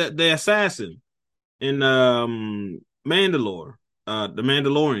the assassin in Mandalore, the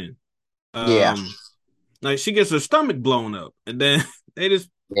Mandalorian. Yeah, Um, like she gets her stomach blown up, and then they just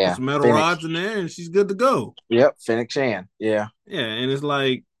put yeah. some metal Fennec. rods in there, and she's good to go. Yep, Fennec Shan. Yeah. Yeah, and it's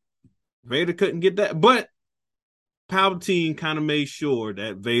like Vader couldn't get that, but Palpatine kind of made sure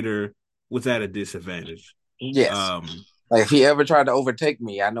that Vader was at a disadvantage. Yes. Um, Like if he ever tried to overtake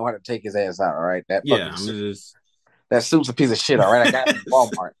me, I know how to take his ass out. All right, yeah, I'm just that suit's a piece of shit. All right, I got it from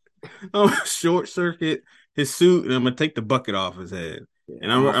Walmart. I'm gonna short circuit his suit, and I'm gonna take the bucket off his head. Yeah,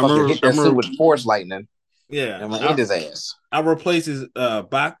 And I'm gonna fucking hit that suit with force lightning, yeah, and I'm gonna end his ass. I replace his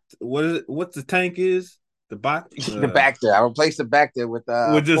back. What is it? What the tank is? The back The back there, I replaced the back there with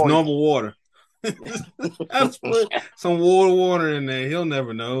just poison. normal water. I just put some water in there. He'll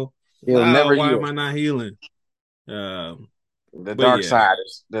never know. He'll never Why am yield. I not healing? Um, The but dark yeah, side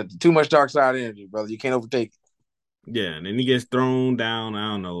is too much dark side energy, brother. You can't overtake it. yeah, and then he gets thrown down. I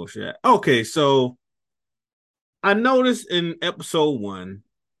don't know shit. Okay, so I noticed in episode one,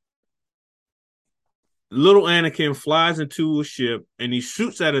 little Anakin flies into a ship and he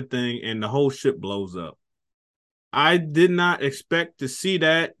shoots at a thing, and the whole ship blows up. I did not expect to see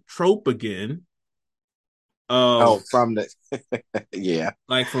that trope again. Oh, Of from the yeah,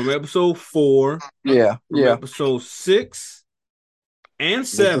 like from episode four, yeah, from yeah. episode six and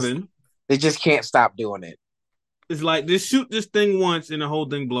They just seven. they just can't stop doing it. It's like just shoot this thing once and the whole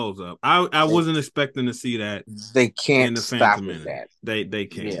thing blows up. I They, wasn't expecting to see that they in can't the stop Phantom with Menace. that. They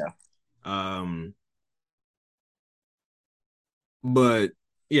can't. Yeah. Um, but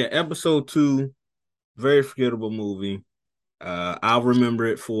yeah, episode two, very forgettable movie. I'll remember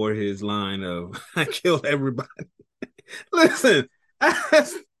it for his line of "I killed everybody." Listen,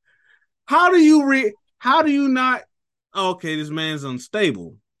 how do you How do you not? Okay, this man's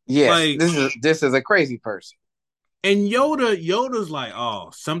unstable. Yes, Like, this is a crazy person. and Yoda's like,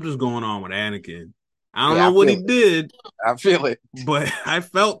 oh, something's going on with Anakin. I don't Yeah, know I what feel he it. did, I feel it. but I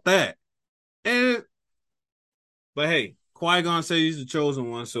felt that. And but hey, Qui-Gon says he's the chosen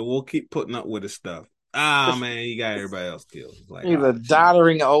one, so we'll keep putting up with his stuff. Ah, man, he got everybody else killed. It's like, He's a oh, jeez.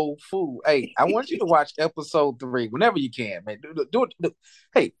 doddering old fool. Hey, I want you to watch episode 3 whenever you can, man. Do it.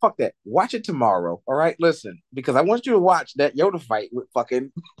 Hey, fuck that. Watch it tomorrow. All right, listen, because I want you to watch that Yoda fight with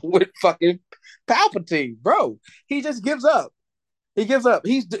fucking Palpatine, bro. He just gives up. He gives up.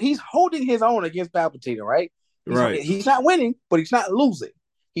 He's holding his own against Palpatine, right? Right. He's not winning, but he's not losing.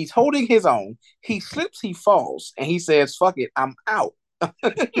 He's holding his own. He slips, he falls, and he says, "Fuck it, I'm out."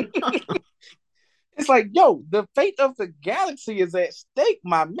 It's like, yo, the fate of the galaxy is at stake,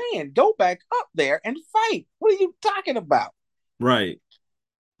 my man. Go back up there and fight. What are you talking about? Right.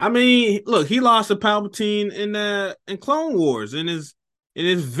 I mean, look, he lost to Palpatine in Clone Wars. In his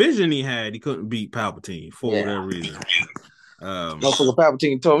vision he had, he couldn't beat Palpatine for Yeah. whatever reason. Motherfucker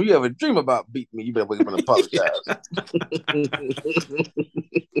Palpatine told him, you ever dream about beating me, you better wake up and apologize.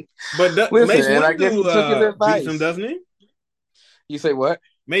 But Listen, Mace and I guess he took his Windu beats him, advice. doesn't he? You say what?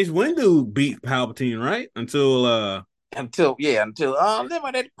 Mace Windu beat Palpatine, right? Until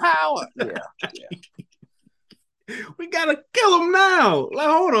unlimited power. Yeah. We gotta kill him now. Like,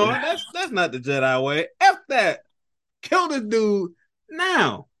 hold on, that's not the Jedi way. F that. Kill this dude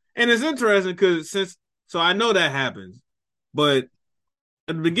now. And it's interesting because so I know that happens, but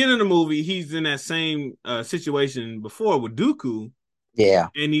at the beginning of the movie, he's in that same situation before with Dooku, Yeah.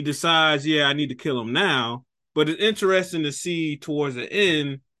 and he decides, yeah, I need to kill him now. But it's interesting to see towards the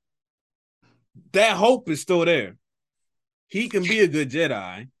end that hope is still there. He can be a good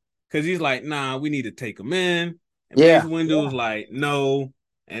Jedi because he's like, nah, we need to take him in. And Mace Yeah. Windu was like, no.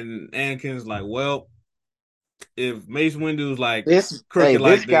 And Anakin's like, well, if Mace Windu's like crooked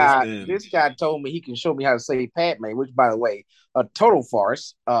like this, then This guy told me he can show me how to say Padme, which by the way, a total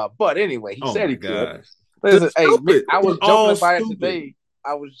farce. But anyway, he oh said my he could. gosh. Listen, It's hey, stupid. I It's was joking all about it stupid. today.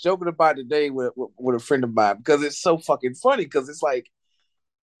 I was joking about it today with a friend of mine because it's so fucking funny. Because it's like,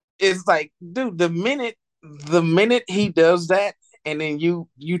 dude, the minute he does that, and then you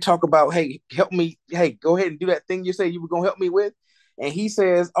talk about, hey, help me, hey, go ahead and do that thing you say you were gonna help me with, and he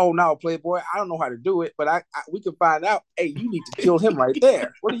says, oh no, Playboy, I don't know how to do it, but we can find out. Hey, you need to kill him right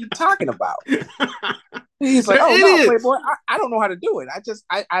there. What are you talking about? He's like, They're oh no, idiots. Playboy, I don't know how to do it.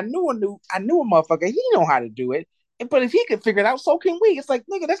 I knew a motherfucker. He know how to do it. But if he can figure it out, so can we. It's like,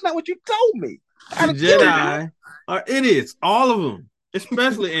 nigga, that's not what you told me. The How to kill you. Jedi are idiots. All of them.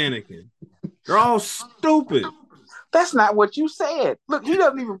 Especially Anakin. They're all stupid. That's not what you said. Look, he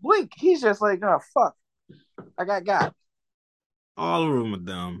doesn't even blink. He's just like, oh fuck, I got. All of them are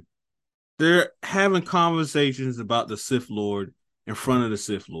dumb. They're having conversations about the Sith Lord in front of the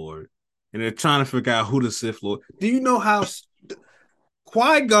Sith Lord. And they're trying to figure out who the Sith Lord. Do you know how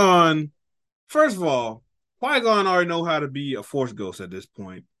Qui-Gon, first of all, Qui-Gon already know how to be a Force ghost at this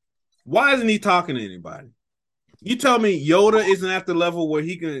point. Why isn't he talking to anybody? You tell me Yoda isn't at the level where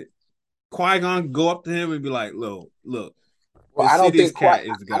he can Qui-Gon go up to him and be like, look, Well, this Sidious cat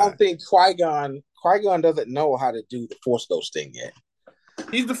is the I don't guy. think Qui-Gon doesn't know how to do the Force Ghost thing yet.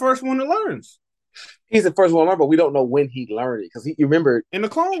 He's the first one that learns He's the first one to learn, but we don't know when he learned it because you remember, in the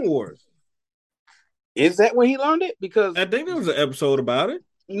Clone Wars. is that when he learned it? Because I think there was an episode about it.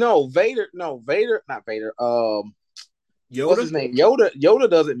 no, Vader, not Vader. What's Yoda? his name? Yoda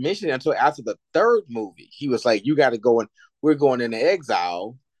doesn't mention it until after the third movie. He was like, "You got to go and we're going into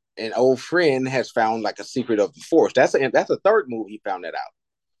exile." An old friend has found like a secret of the Force. That's a third movie. He found that out,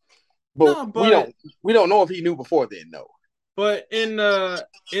 but No, we don't know if he knew before then. No. but in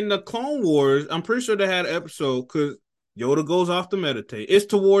the Clone Wars, I'm pretty sure they had an episode because Yoda goes off to meditate. It's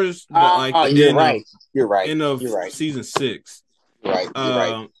towards the You're right. You're right. end of You're right. season 6. You're right. You're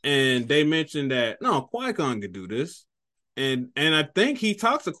right. And they mentioned that no, Qui-Gon could do this. And I think he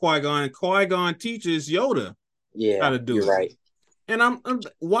talks to Qui-Gon and Qui-Gon teaches Yoda how Yeah, to do you're it. right. And I'm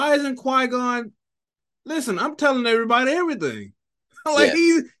why isn't Qui-Gon? Listen, I'm telling everybody everything. Like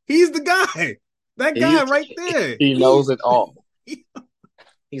Yes. he's the guy. That guy He right there. he knows it all.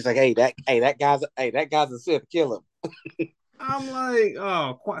 He's like, that guy's a Sith. Kill him. I'm like,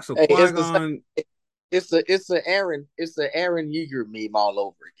 oh, so Hey, Qui-Gon. it's the Aaron Yeager meme all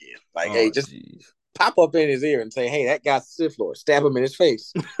over again. Like, hey, Oh, just jeez. pop up in his ear and say, hey, that guy's Sith Lord. Stab him in his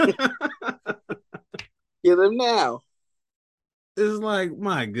face. Kill him now. It's like,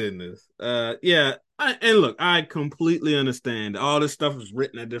 my goodness. Yeah. And look, I completely understand. All this stuff was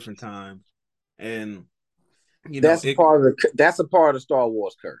written at different times. And That's a part of the Star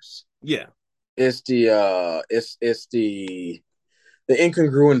Wars curse. yeah. It's the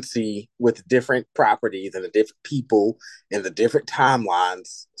incongruency with different properties and the different people and the different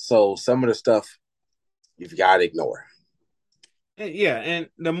timelines. So some of the stuff you've got to ignore. Yeah, and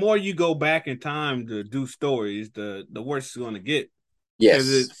the more you go back in time to do stories, the worse it's going to get because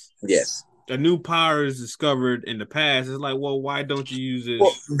Yes. Yes. a new power is discovered in the past, it's like, well, why don't you use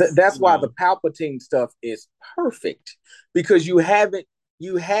Well, this? that's You why the know, Palpatine stuff is perfect because you hadn't.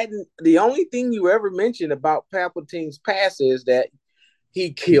 The only thing you ever mentioned about Palpatine's past is that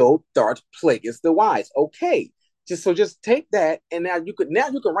he killed Darth Plagueis the Wise. Okay, just take that, and now you can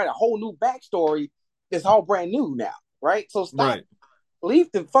write a whole new backstory. It's all brand new now, right? So stop, right?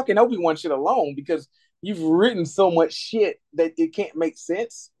 leave the fucking Obi-Wan shit alone because you've written so much shit that it can't make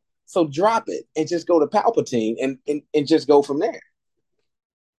sense. So drop it and just go to Palpatine and just go from there.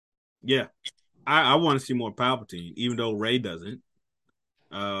 Yeah, I want to see more Palpatine, even though Ray doesn't.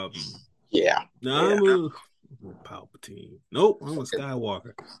 Yeah, No, yeah. I'm a Palpatine. Nope, I'm a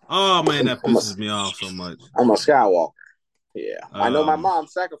Skywalker. Oh man, that I'm a, pisses me off so much. I'm a Skywalker. Yeah, I know my Um, mom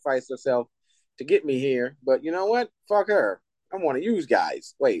sacrificed herself to get me here, but you know what? Fuck her. I'm one of you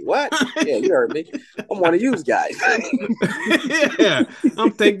guys. Wait, what? Yeah, you heard me. I'm one of you guys. yeah,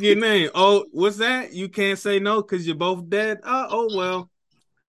 I'm taking your name. Oh, what's that? You can't say no because you're both dead. Oh well.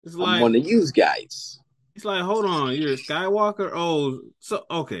 It's I'm like one of you guys. it's like, hold on, you're a Skywalker. Oh, so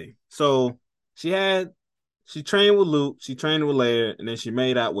okay. So she had she trained with Luke, she trained with Leia, and then she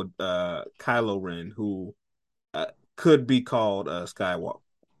made out with Kylo Ren, who uh, could be called Skywalker.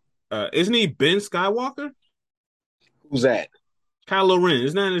 Isn't he Ben Skywalker? Who's that? Kylo Ren,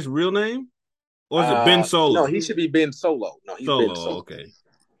 isn't that his real name? Or is it Ben No, Solo? he should be Ben Solo. No, he's Ben Solo, Solo. okay.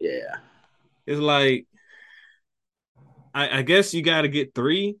 Yeah, It's like I guess you got to get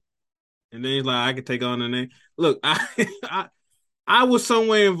three, and then he's like, I could take on the name. Look, I was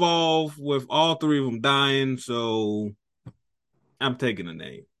somewhere involved with all three of them dying, so I'm taking the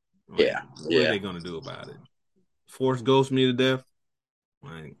name. Like, yeah, what are yeah. they gonna do about it? Force ghost me to death?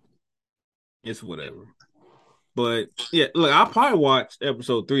 Like, it's whatever. But yeah, look, I'll probably watch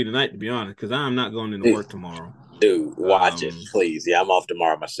episode 3 tonight, to be honest, because I'm not going into Dude, work tomorrow. dude, watch it, Um, please. Yeah, I'm off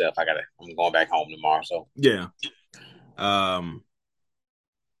tomorrow myself. I'm going back home tomorrow. So yeah. Um,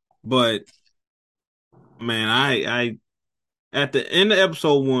 but man, I at the end of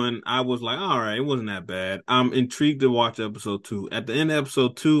episode 1, I was like, all right, it wasn't that bad. I'm intrigued to watch episode 2. At the end of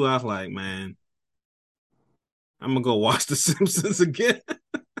episode 2, I was like, man, I'm gonna go watch The Simpsons again.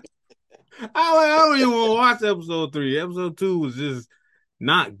 I don't even want to watch episode 3. Episode 2 was just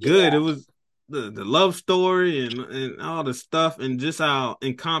not good. It yeah, was the love story and all the stuff and just how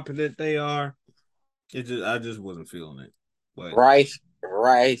incompetent they are. I just wasn't feeling it. But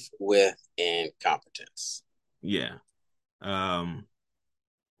right with incompetence. yeah. Um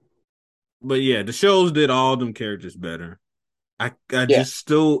but yeah, the shows did all them characters better. I just Yes,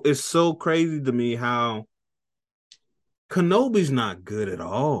 still it's so crazy to me how Kenobi's not good at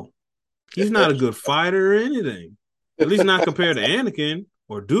all. He's not a good fighter or anything. At least not compared to Anakin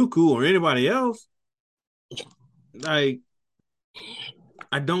or Dooku or anybody else. Like,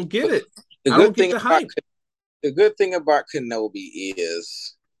 I don't get it. the I don't good get thing the about hype. the good thing about Kenobi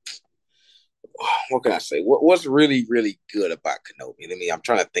is what can I say? What's really good about Kenobi? I'm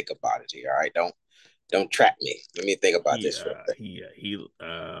trying to think about it here. All right, don't trap me. Let me think about He this for a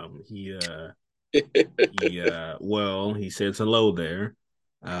well, he says hello there.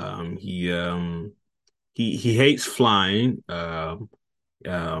 He hates flying.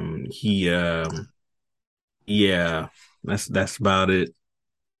 He yeah, that's about it.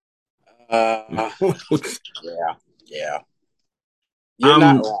 uh, yeah, yeah. You're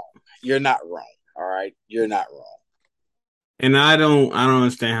not I'm wrong. You're not wrong. All right, you're not wrong. and I don't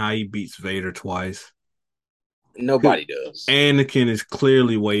understand how he beats Vader twice. Nobody does. Anakin is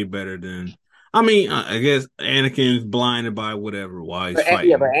clearly way better than. I mean, I guess Anakin's blinded by whatever while he's But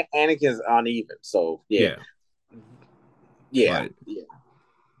fighting. Anakin's uneven. So yeah, Yeah, yeah, but yeah.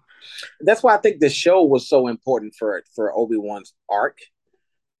 That's why I think the show was so important for Obi-Wan's arc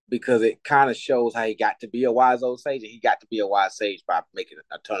because it kind of shows how he got to be a wise old sage, and he got to be a wise sage by making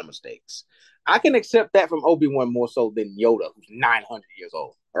a ton of mistakes. I can accept that from Obi-Wan more so than Yoda, who's 900 years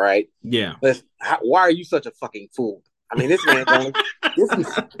old. All right, yeah, why are you such a fucking fool? I mean, this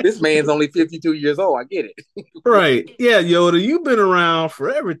man's only 52 years old. I get it. right. Yeah, Yoda, you've been around for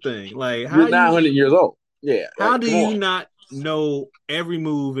everything. Like, You're 900 years old. Yeah, how do come you on. not know every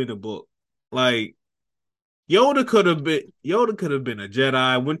move in the book? Like, Yoda could have been a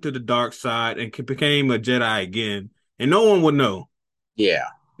Jedi, went to the dark side, and became a Jedi again, and no one would know. Yeah,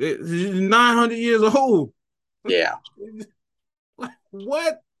 He's 900 years old. yeah, Like,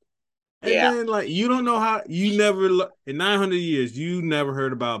 what? And yeah. then like you don't know how you never in 900 years you never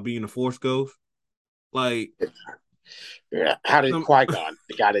heard about being a Force ghost. Like Yeah. How did Some Qui-Gon,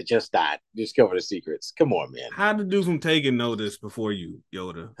 the guy that just died, discover the secrets? Come on, man. how to do from taking notice before you,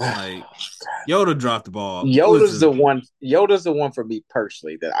 Yoda. Like Yoda dropped the ball. Yoda's the Listen, one. Yoda's the one for me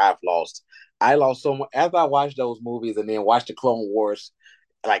personally that I've lost. I lost so much after I watched those movies and then watched the Clone Wars.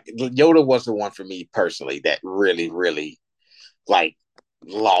 Like Yoda was the one for me personally that really, really like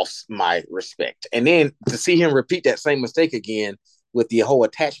lost my respect. And then to see him repeat that same mistake again with the whole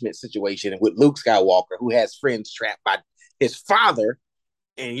attachment situation with Luke Skywalker, who has friends trapped by his father,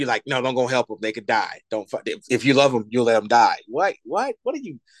 and you're like, no, don't go help them. They could die. Don't if you love them, you'll let them die. What? What? What are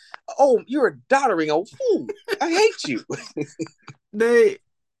you? Oh, you're a doddering old fool. I hate you. they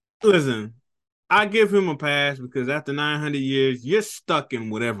listen. I give him a pass because after 900 years, you're stuck in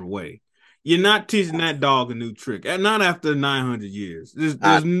whatever way. You're not teaching that dog a new trick. And not after 900 years.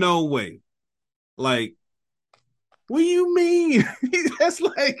 There's no way. Like, what do you mean? that's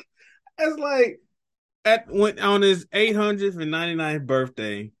like that's like at when on his 899th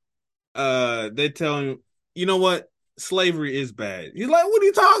birthday, they tell him, you know what? Slavery is bad. He's like, what are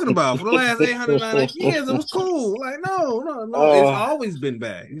you talking about? For the last 899 years, it was cool. Like, no. It's uh, always been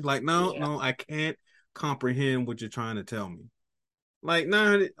bad. He's like, yeah. no, I can't comprehend what you're trying to tell me. Like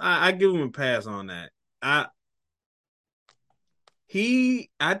 900, I give him a pass on that. I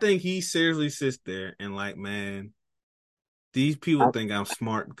I think he seriously sits there and like, man, these people I, think I'm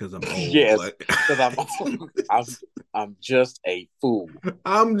smart because I'm old. yes, Like, because I'm I'm just a fool.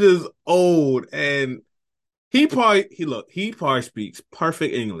 I'm just old, and he probably speaks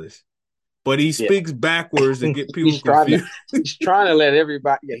perfect English, but he Yeah, speaks backwards to get people he's trying to confused. he's trying to let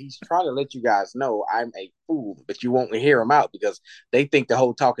everybody. Yeah, he's trying to let you guys know I'm a fool, but you won't hear him out because they think the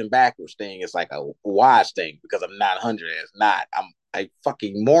whole talking backwards thing is like a wise thing because I'm 900. It's not. I'm a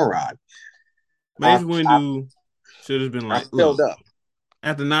fucking moron. Mace I I, Windu should have been I like, filled look, up.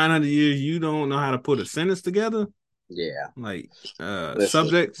 after 900 years, you don't know how to put a sentence together, Yeah, like listen.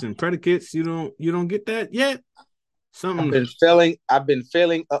 subjects and predicates. You don't get that yet. Something. I've been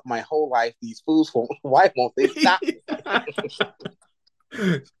failing up my whole life. These fools won't. Why won't they stop me?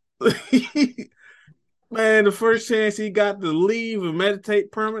 Man, the first chance he got to leave and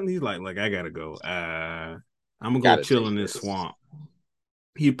meditate permanently, he's like, I gotta go. I'm gonna go Gotta chill take in this this. swamp.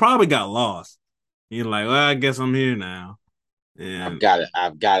 He probably got lost. He's like, well, I guess I'm here now. And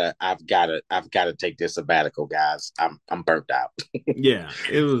I've got to take this sabbatical, guys. I'm burnt out. yeah,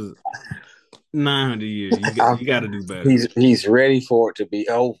 it was 900 years. You got to do better. He's ready for it to be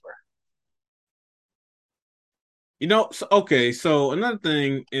over. Okay. So another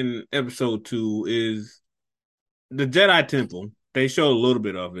thing in episode 2 is the Jedi Temple. They showed a little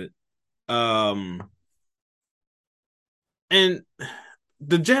bit of it. Um, and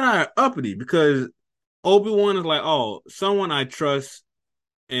the Jedi are uppity because Obi-Wan is like, oh, someone I trust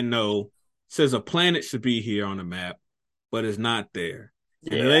and know says a planet should be here on the map, but it's not there.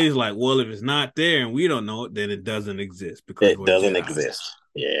 And the Yeah, lady's like, well, if it's not there and we don't know it, then it doesn't exist because it we're doesn't Jedi. exist.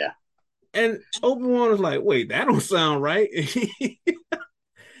 Yeah, And Obi-Wan was like, wait, that don't sound right.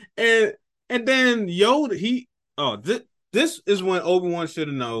 and and then Yoda, this is when Obi-Wan should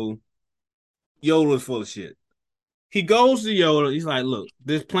have known Yoda was full of shit. He goes to Yoda. He's like, look,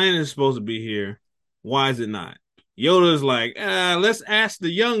 this planet is supposed to be here. Why is it not? Yoda's like, let's ask the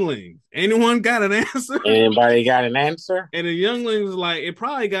younglings. Anyone got an answer? anybody got an answer? And the younglings was like, it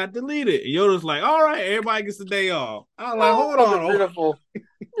probably got deleted. And Yoda's like, all right, everybody gets a day off. I was like, hold Oh, the on.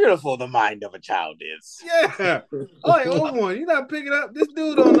 beautiful the mind of a child is. Yeah. I'm like, Obi-Wan, you not picking up. This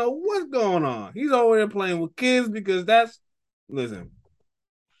dude don't know what's going on. He's over there playing with kids because listen,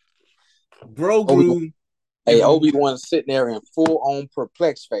 Obi, Grogu is hey, a, Obi-Wan sitting there in full on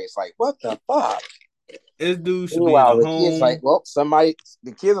perplexed face, like, what the fuck? this dude should be in Meanwhile, a the kids like, home. well,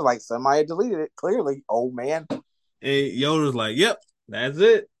 the kids are like, somebody deleted it. Clearly, old man. And Yoda's like, yep, that's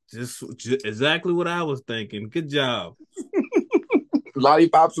it. Just exactly what I was thinking. Good job.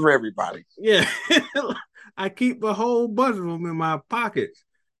 Lollipops for everybody. Yeah. I keep a whole bunch of them in my pockets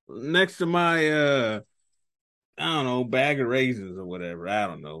next to my I don't know, bag of raisins or whatever. I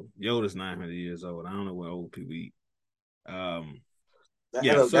don't know. Yoda's 900 years old. I don't know what old people eat. Um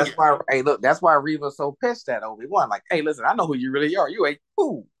yeah, Look, so that's why. Hey, look, that's why Reva's so pissed at Obi-Wan. Like, hey, listen, I know who you really are. You a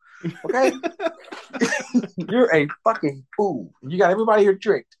fool. Okay, you're a fucking fool. You got everybody here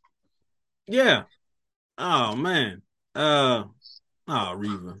tricked. yeah. Oh man. Uh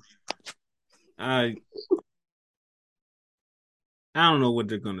Reva. I I don't know what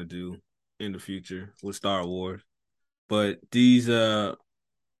they're gonna do in the future with Star Wars, but these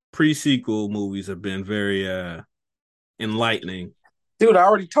pre-sequel movies have been very enlightening. Dude, I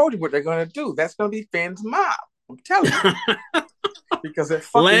already told you what they're gonna do. That's gonna be Finn's mom. I'm telling you. because it's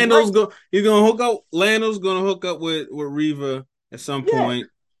fucking great. Lando's gonna hook up with Reva at some Yeah, point,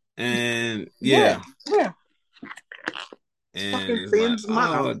 and yeah, yeah, yeah. It's and fucking it's like, Finn's oh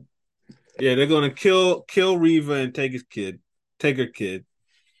mom. yeah, they're gonna kill Reva and take her kid,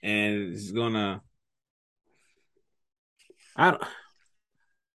 and it's gonna. I don't-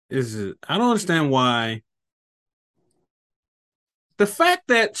 I don't understand why the fact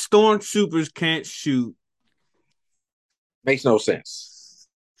that stormtroopers can't shoot Makes no sense.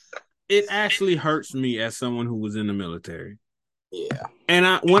 it actually hurts me as someone who was in the military. Yeah,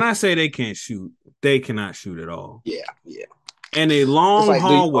 And when I say they can't shoot, they cannot shoot at all. yeah, yeah. And a It's long like, are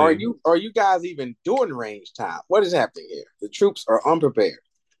hallway you guys even doing range time? What is happening here? The troops are unprepared.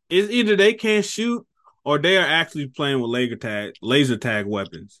 is either they can't shoot or they are actually playing with laser tag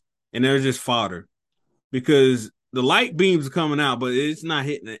weapons, and they're just fodder because the light beams are coming out, but it's not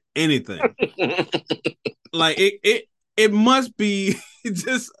hitting anything. Like it must be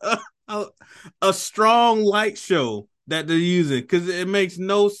just a, a strong light show that they're using because it makes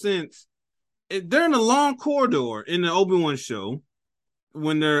no sense. They're in a long corridor in the Obi-Wan show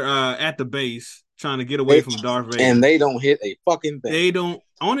when they're at the base trying to get away They- from Darth and Vader. they don't hit a fucking thing. They don't.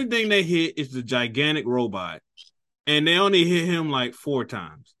 Only thing they hit is the gigantic robot, and they only hit him like 4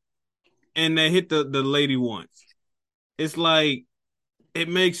 times, and they hit the lady once. It's like it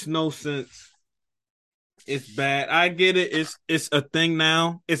makes no sense. It's bad. I get it. It's a thing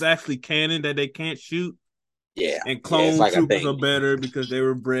now. It's actually canon that they can't shoot, Yeah, and yeah, it's clone like a troopers are thing. better because they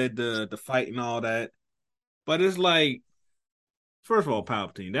were bred to fight and all that. But it's like, first of all,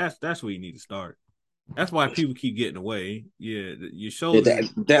 Palpatine. That's where you need to start. That's why people keep getting away. Yeah, your Yeah, soldiers.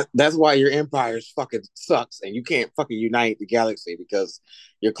 that's why your empires fucking sucks, and you can't fucking unite the galaxy because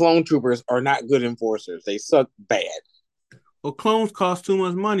your clone troopers are not good enforcers. They suck bad. Well, clones cost too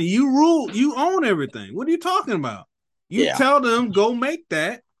much money. You rule. You own everything. What are you talking about? You Yeah, tell them go make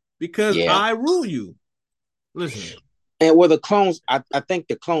that because yeah. I rule you. Listen, And where the clones, I think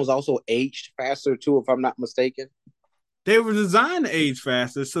the clones also aged faster too, if I'm not mistaken. they were designed to age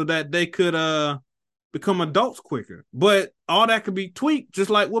faster so that they could become adults quicker. But all that could be tweaked,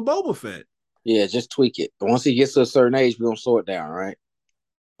 just like with Boba Fett, Yeah, just tweak it. Once he gets to a certain age, we're gonna slow it down, right?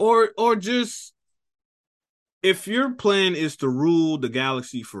 or just if your plan is to rule the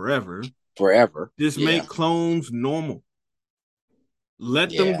galaxy forever, Forever. just Yeah, make clones normal. Let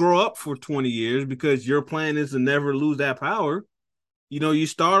them yeah. grow up for 20 years because your plan is to never lose that power. You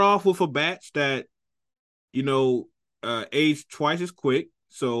start off with a batch that, you know, age twice as quick.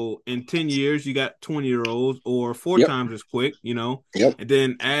 So in 10 years, you got 20-year-olds or four Yep, times as quick. yep.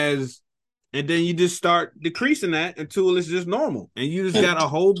 And then you just start decreasing that until it's just normal. And you just And got a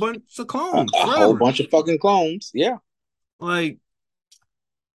whole bunch of clones a whole forever. bunch of fucking clones. Yeah. Like,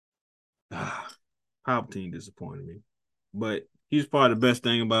 Palpatine disappointed me. But he's probably the best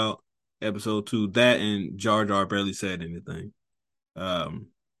thing about episode 2. That and Jar Jar barely said anything. Um,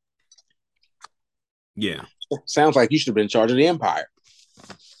 yeah. Sounds like you should have been in charge of the empire.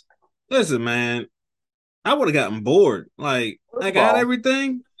 Listen, man, I would have gotten bored. Like, First I of got all,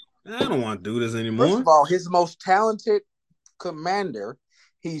 everything. I don't want to do this first of anymore. all, his most talented commander,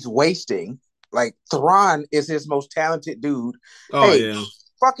 he's wasting. Like Thrawn is his most talented dude. Oh Hey, yeah,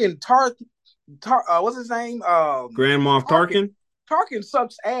 fucking what's his name? Grand Moff Tarkin. Tarkin. Tarkin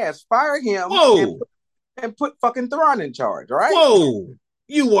sucks ass. Fire him Whoa, and put fucking Thrawn in charge. All right. whoa!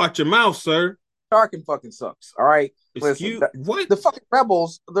 You watch your mouth, sir. Tarkin fucking sucks. All right. Listen, Excuse what? the fucking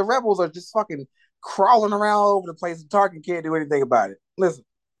rebels, the rebels are just fucking crawling around all over the place, and Tarkin can't do anything about it. Listen.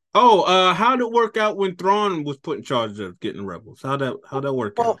 Oh, how did it work out when Thrawn was put in charge of getting rebels? How that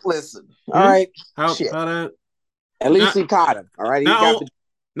work Well, out? listen. All Hmm? right. How Shit. how that At least not he caught him. All right. He got not the,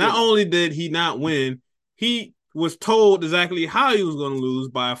 not only did he not win, he was told exactly how he was going to lose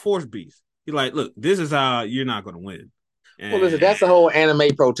by a force beast. He's like, look, this is how you're not going to win. Well, listen, And that's the whole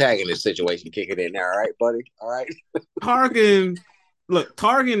anime protagonist situation kicking in there. All right, buddy. All right. Tarkin, look,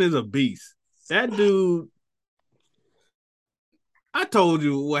 Tarkin is a beast. That dude, I told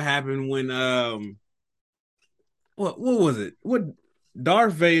you what happened when what was it? What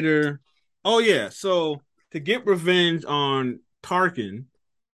Darth Vader? Oh yeah, so to get revenge on Tarkin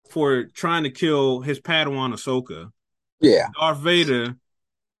for trying to kill his Padawan Ahsoka, Yeah. Darth Vader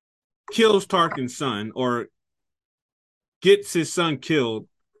kills Tarkin's son or gets his son killed,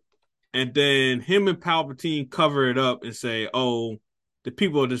 and then him and Palpatine cover it up and say, "Oh, the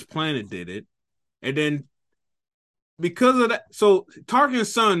people of this planet did it," and then because of that, so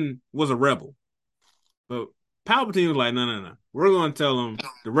Tarkin's son was a rebel, but Palpatine was like, no. We're going to tell him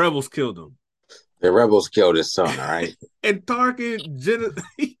the rebels killed him. The rebels killed his son. All right. And Tarkin,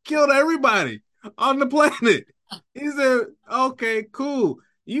 he killed everybody on the planet. He said, "Okay, cool.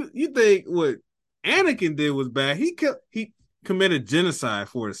 You think what Anakin did was bad? He committed genocide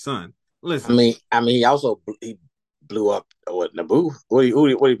for his son. Listen, He also he blew up what Naboo? What he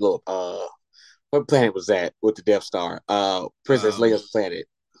blew up? What planet was that with the Death Star? Princess um, Leia's planet.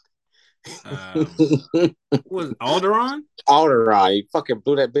 um, was Alderaan? Alderaan. He fucking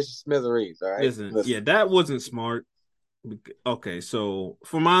blew that bitch to smithereens. All right, Listen, listen. yeah, that wasn't smart. Okay, so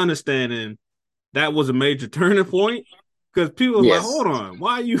from my understanding, that was a major turning point because people was like, Yes, hold on,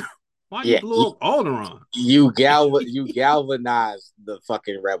 why you yeah. blew up Alderaan? You galvanized the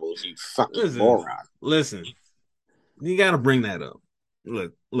fucking rebels. You fucking Listen, moron. listen, you got to bring that up.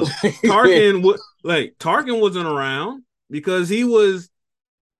 Look, Tarkin wasn't around because he was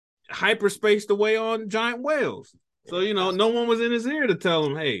hyperspaced away on giant whales. So no one was in his ear to tell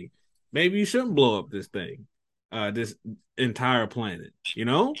him, hey, maybe you shouldn't blow up this thing, this entire planet.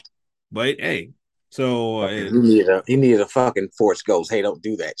 But hey, so Fucking, he needed a fucking force ghost. Hey, don't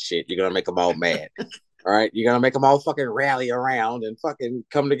do that shit. You're gonna make them all mad. All right, you're gonna make them all fucking rally around and fucking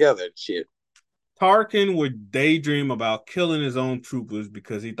come together and shit. Tarkin would daydream about killing his own troopers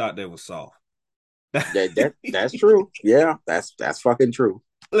because he thought they were soft. That's true. Yeah, that's fucking true.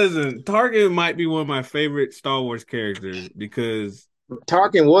 Listen, Tarkin might be one of my favorite Star Wars characters because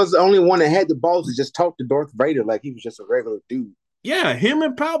Tarkin was the only one that had the balls to just talk to Darth Vader like he was just a regular dude. yeah, him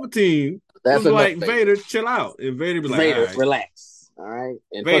and Palpatine That's was enough, like, Vader. Vader, chill out. And Vader be like, all Vader, right, relax. All right,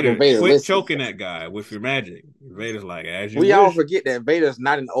 and fucking Vader, Vader, quit listen. choking that guy with your magic. Vader's like, as you We all wish. forget that Vader's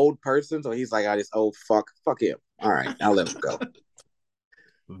not an old person, so he's like, "Oh, this old fuck him." All right, I'll let him go.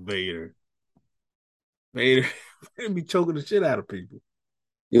 Vader. Vader. Vader be choking the shit out of people.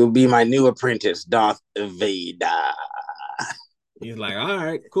 You'll be my new apprentice, Darth Vader. He's like, all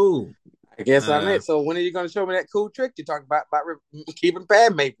right, cool. I guess I'm Uh, it. So when are you going to show me that cool trick you talk about keeping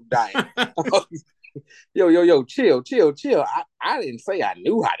Padme from dying? Yo, chill. I didn't say I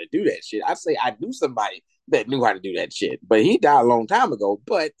knew how to do that shit. I say I knew somebody that knew how to do that shit. But he died a long time ago,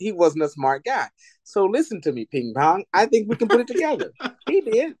 but he wasn't a smart guy. So listen to me, Ping Pong. I think we can put it together. He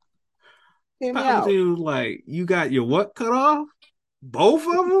did. Hear me out. Palpatine was like, you got your what cut off? Both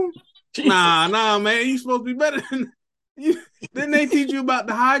of them? Jesus. Nah, man. You supposed to be better than you. Didn't they teach you about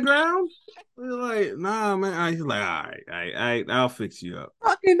the high ground? They're like, nah, man. I was like, all right, I'll fix you up.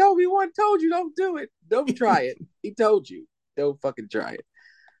 Fucking Obi-Wan told you don't do it. Don't try it. He told you. Don't fucking try it.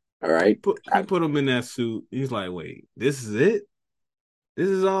 All He right. put he put him in that suit. He's like, wait, this is it? This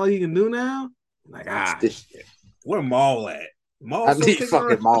is all he can do now? Like, shit. Where Maul at? Maul I still need kicking fucking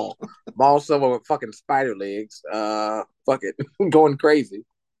around? Maul. Maul somewhere with fucking spider legs. Fucking going crazy.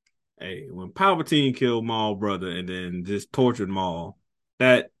 Hey, when Palpatine killed Maul brother and then just tortured Maul,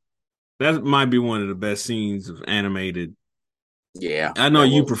 that that might be one of the best scenes of animated. Yeah, I know that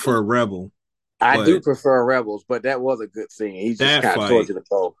you was. prefer Rebel, I do but prefer Rebels, but that was a good scene. He just that kind of fight, tortured the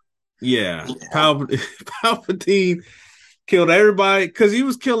both. yeah, Yeah, Palpatine killed everybody because he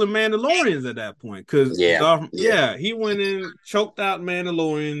was killing Mandalorians at that point. Because yeah, yeah, he went in, choked out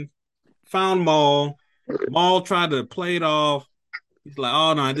Mandalorian, found Maul. Maul tried to play it off. He's like,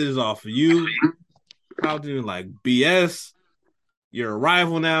 "Oh no, this is all for you." Palpatine like BS. You're a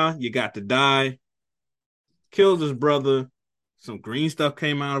rival now. You got to die. Kills his brother. Some green stuff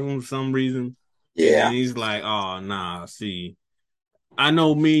came out of him for some reason. And then yeah, he's like, oh, nah, see, I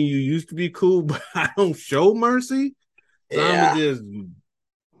know me and you used to be cool, but I don't show mercy. So I'm going yeah. to just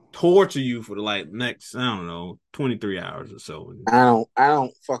torture you for the like next, I don't know, 23 hours or so. And I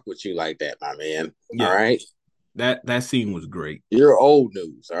don't fuck with you like that, my man. All yeah, right, that scene was great. you're old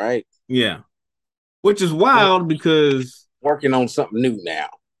news. All right, Yeah. Which is wild because, working on something new now.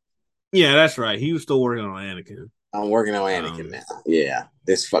 yeah, that's right. He was still working on Anakin. I'm working on Anakin Um, now. Yeah,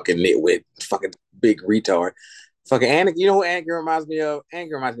 this fucking nitwit, fucking big retard. Fucking Anakin. You know who Anakin reminds me of?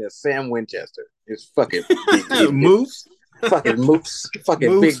 Anakin reminds me of Sam Winchester. This fucking big idiot. Moose, Fucking moose.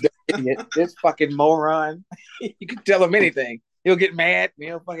 Fucking big Moose, idiot. This fucking moron. You can tell him anything. He'll get mad.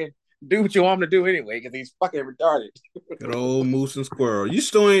 He'll fucking do what you want him to do anyway because he's fucking retarded. good old Moose and Squirrel. You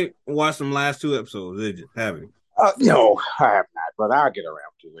still ain't watched them last two episodes, did you? Have you? No, I have not, but I'll get around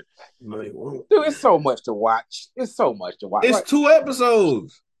to it. Like, well, Dude, it's so much to watch. It's so much to watch. it's Like, two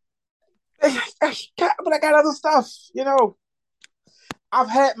episodes. but I got other stuff. I've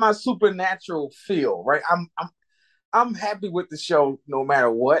had my supernatural feel, right? I'm happy with the show no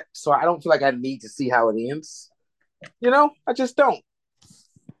matter what, so I don't feel like I need to see how it ends. I just don't.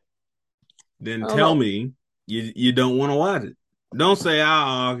 Then I don't tell know. me you don't want to watch it. Don't say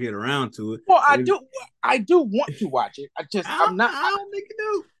I'll get around to it. Well, I If, do. I do want to watch it. I'm not. I don't think you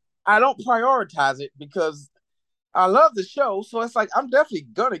do. I don't prioritize it because I love the show, so it's like I'm definitely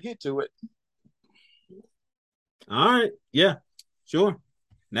gonna get to it. All right. Yeah. Sure.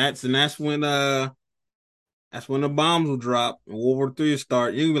 That's when the bombs will drop and World War III will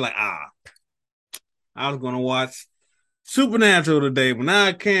start. You'll be like, I was gonna watch Supernatural today, but now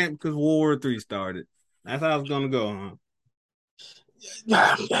I can't because World War III started. That's how it's gonna go,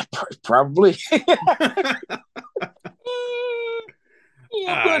 Probably. huh?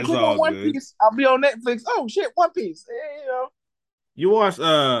 Yeah, I'm gonna It's click on all One good. Piece. I'll be on Netflix. Oh shit, One Piece. You watch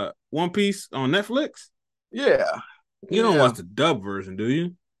One Piece on Netflix? Yeah, You don't yeah. watch the dub version, do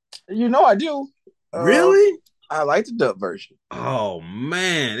you? I do. Uh, Really? I like the dub version. Oh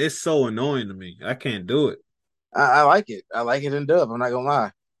man, it's so annoying to me. I can't do it. I like it. I like it in dub. I'm not gonna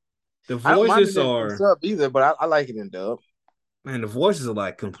lie. The I don't mind it voices in are sub either, but I like it in dub. Man, the voices are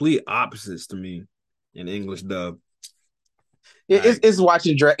like complete opposites to me in English dub. It's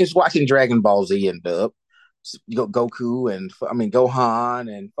Like, it's watching Dragon Ball Z in dub. Goku and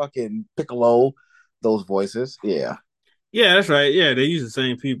Gohan and fucking Piccolo, those voices. Yeah, yeah, that's right. Yeah, they use the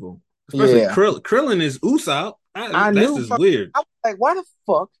same people. Especially yeah. Krillin is Usopp. I That's knew. just weird. I was like, why the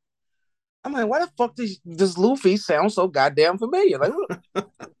fuck? I'm like, why the fuck does Luffy sound so goddamn familiar? Like, what,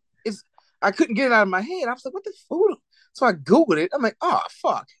 it's I couldn't get it out of my head. I was like, what the fuck? So I googled it. I'm like, oh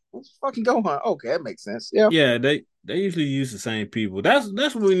fuck, let's fucking go on. Okay, that makes sense. Yeah. Yeah, they usually use the same people. That's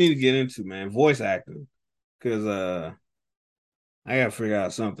what we need to get into, man. Voice acting. Cause I gotta figure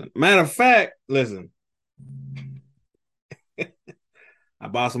out something. Matter of fact, listen, I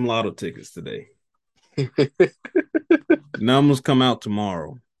bought some lotto tickets today. Numbers come out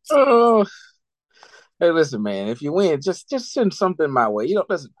tomorrow. Oh, hey, listen, man. If you win, just send something my way.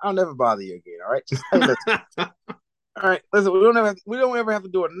 Listen. I'll never bother you again. All right. Just hey, listen. All right, listen. We don't ever have to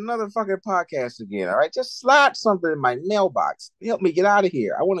do another fucking podcast again. All right. Just slide something in my mailbox. Help me get out of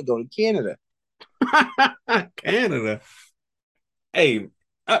here. I want to go to Canada. Canada. Hey,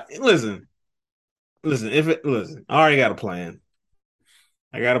 listen, listen. I already got a plan.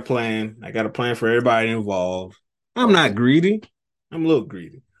 I got a plan. I got a plan for everybody involved. I'm Okay. not greedy. I'm a little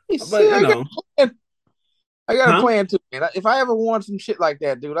greedy, You but see, I got a huh? plan too, man. If I ever want some shit like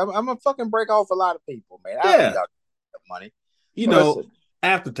that, dude, I'm gonna fucking break off a lot of people, man. I don't need Yeah, all that money. you know, Listen,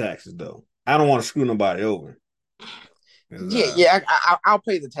 after taxes though. I don't want to screw nobody over. 'Cause, yeah, yeah, I'll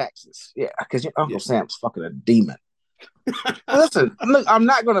pay the taxes. Yeah, because your yeah. Uncle Sam's fucking a demon. Listen, look, I'm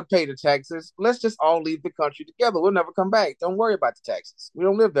not gonna pay the taxes. Let's just all leave the country together. We'll never come back. Don't worry about the taxes. We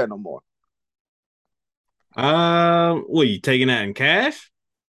don't live there no more. What you taking that in cash?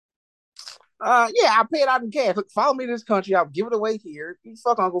 Yeah, I'll pay it out in cash. Look, follow me to this country. I'll give it away here. You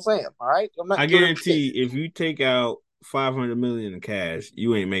fuck Uncle Sam. All right, I'm I not giving him shit. guarantee if you take out 500 million in cash,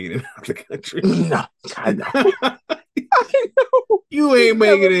 you ain't making it out the country. No, I know. I know. You He's ain't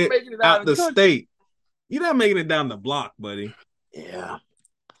never making it making it out out of the the country. state. You're not making it down the block, buddy. Yeah.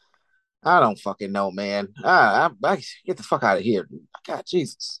 I don't fucking know, man. I get the fuck out of here, dude. God,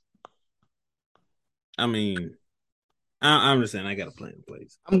 Jesus. I mean, I'm just saying I got a plan in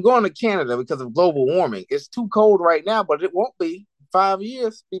place. I'm going to Canada because of global warming. It's too cold right now, but it won't be. 5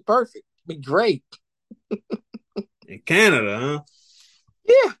 years, be perfect, be great. In Canada, huh?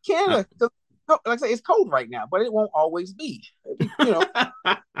 Yeah, Uh, Canada. Like I say, it's cold right now, but it won't always be.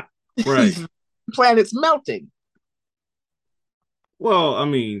 right. Planet's melting. Well, I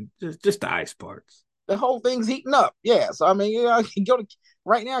mean, just the ice parts. The whole thing's heating up. Yeah, so I mean, I can go to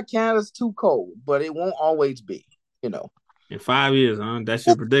right now. Canada's too cold, but it won't always be. You know. In 5 years, huh? That's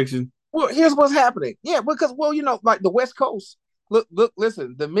your prediction? Well, here's what's happening. Yeah, because like the West Coast. Look,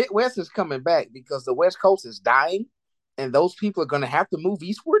 listen. The Midwest is coming back because the West Coast is dying, and those people are going to have to move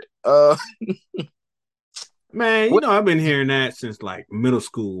eastward. Man, What, I've been hearing that since like middle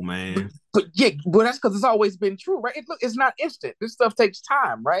school, man. but yeah, but that's because it's always been true, right? Look, it's not instant. This stuff takes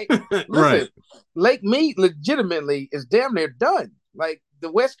time, right? Right. Listen, Lake Mead legitimately is damn near done. Like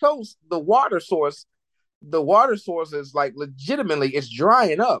the West Coast, the water source is like legitimately it's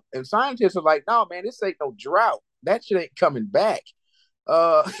drying up, and scientists are like, "No, man, this ain't no drought. That shit ain't coming back."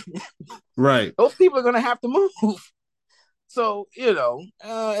 Uh, Right. those people are gonna have to move. So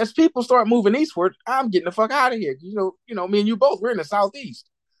as people start moving eastward, I'm getting the fuck out of here. Me and you both, we're in the southeast.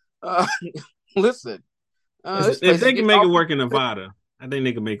 Uh, listen, Listen, this if place is they can getting make it all. work in Nevada, I think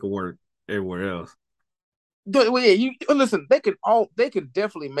they can make it work everywhere else. Well, yeah, you listen. They can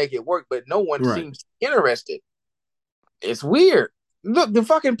definitely make it work, but no one Right. seems interested. It's weird. Look, the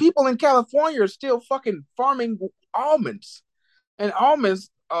fucking people in California are still fucking farming almonds. And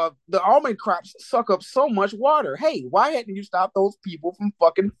the almond crops suck up so much water. Hey, why hadn't you stopped those people from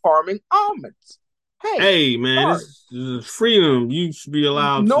fucking farming almonds? Hey, Hey, man, sorry, this is freedom. You should be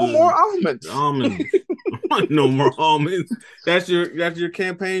allowed no more to almonds. almonds. No more almonds. That's your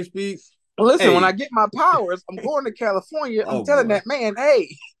campaign speech. Listen, when I Hey, get my powers, I'm going to California. I'm oh telling boy, that man,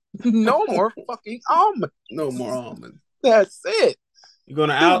 hey, no more fucking almonds. no more almonds. That's it. You're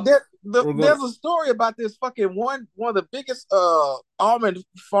gonna Dude, out. We're gonna. there's a story about this fucking one of the biggest almond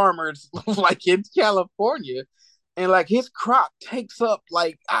farmers like in California, and like his crop takes up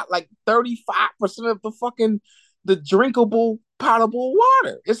like 35% of the fucking the drinkable potable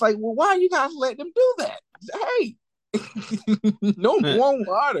water. It's like, well, why you guys letting them do that? Hey, no more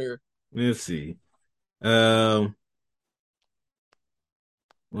water. Let's see. Um,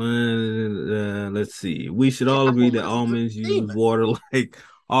 let's see. We should all agree that Capitalism's a almonds use demon. water like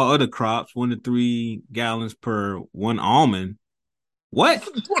all other crops, 1 to 3 gallons per one almond. What?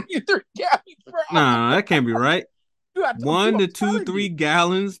 23 gallons per Nah, almond. that can't be right. One I'm to two, telling you, three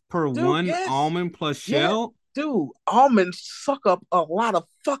gallons per dude. one Yes, almond plus yeah, shell. dude. Almonds suck up a lot of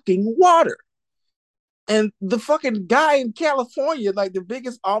fucking water. And the fucking guy in California, like the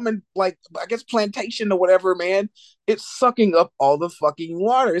biggest almond, like I guess plantation or whatever, man, it's sucking up all the fucking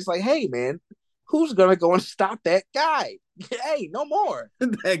water. It's like, hey, man, who's gonna go and stop that guy? Hey, no more.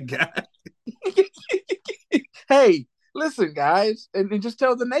 That guy. Hey, listen, guys, and just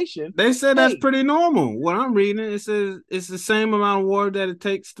tell the nation, They said that's hey, pretty normal. What I'm reading, it says it's the same amount of water that it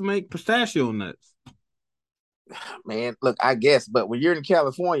takes to make pistachio nuts. man, look, I guess, but when you're in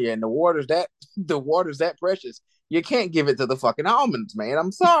California and the water's that precious, you can't give it to the fucking almonds, man.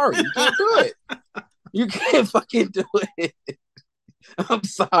 I'm sorry, you can't do it. You can't fucking do it. I'm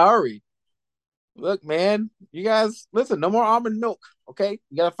sorry. Look, man, you guys, listen, no more almond milk, okay?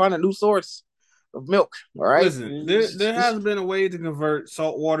 You gotta find a new source of milk, all right? Listen, there hasn't been a way to convert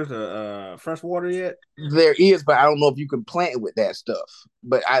salt water to fresh water yet. There is, but I don't know if you can plant it with that stuff.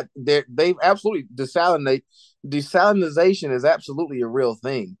 But they've absolutely desalinization is absolutely a real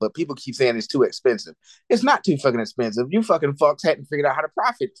thing. But people keep saying it's too expensive. It's not too fucking expensive. You fucking fucks hadn't figured out how to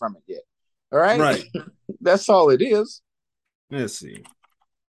profit from it yet. All right, Right. that's all it is. Let's see.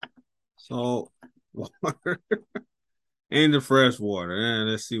 Salt water and the fresh water.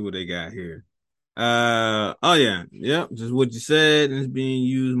 Let's see what they got here. Oh yeah, yep, just what you said. It's being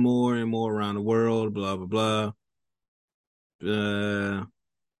used more and more around the world. Blah blah blah.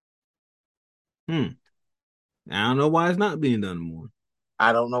 Hmm. I don't know why it's not being done more.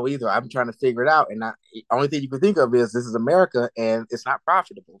 I don't know either. I'm trying to figure it out, and the only thing you can think of is this is America, and it's not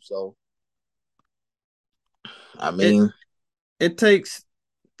profitable. So, I It mean, it takes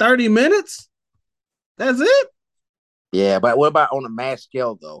 30 minutes. That's it. yeah, but what about on a mass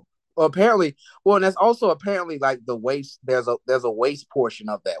scale though? Well, apparently, well, and that's also apparently like the waste. There's a waste portion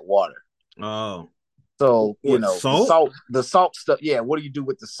of that water. Oh, So what salt? the salt stuff. Yeah, what do you do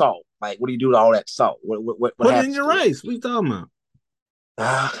with the salt? Like, what do you do with all that salt? What Put it in happens your to it? rice. What you talking about?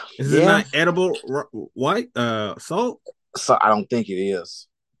 Is it Yeah. not edible white salt? So I don't think it is.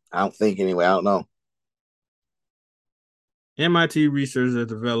 I don't think anyway. I don't know. MIT researchers have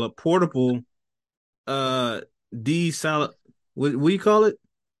developed portable desal what do you call it?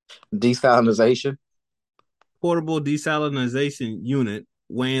 Desalinization. Portable desalinization unit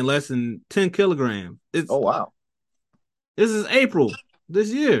weighing less than 10 kilograms. Oh It's wow. this is April this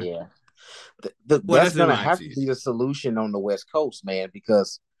year. Yeah. Well, That's that's gonna have to MIT. be the solution on the West Coast, man,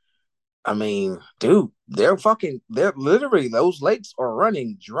 because I mean, dude, they're literally those lakes are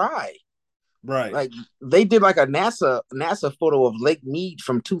running dry. Right. Like they did like a NASA photo of Lake Mead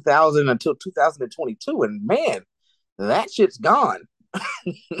from 2000 until 2022, and man, that shit's gone.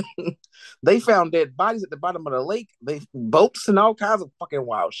 They found dead bodies at the bottom of the lake. They boats and all kinds of fucking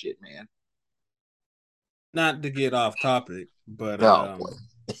wild shit, man. Not to get off topic, but Oh boy,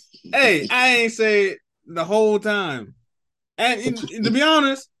 hey, I ain't say it the whole time. And to be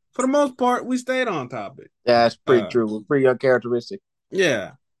honest, for the most part, we stayed on topic. that's pretty Uh true. Pretty uncharacteristic.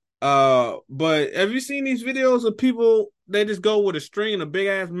 yeah. But have you seen these videos of people they just go with a string and a big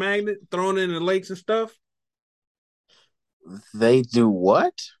ass magnet thrown in the lakes and stuff? They do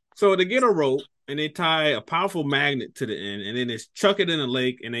what? So they get a rope and they tie a powerful magnet to the end and then they chuck it in a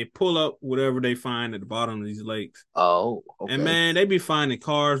lake and they pull up whatever they find at the bottom of these lakes. Oh, And okay. man, they be finding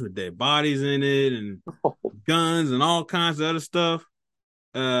cars with dead bodies in it and guns and all kinds of other stuff.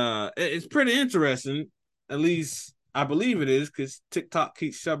 It's pretty interesting. At least I believe it is because TikTok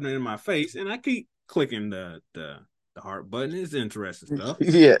keeps shoving it in my face and I keep clicking the heart button. It's interesting stuff.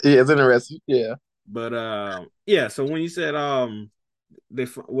 Yeah, yeah, it's interesting. Yeah. But yeah. So when you said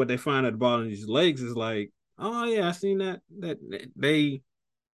what they find at the bottom of these lakes is like, oh yeah, I seen that they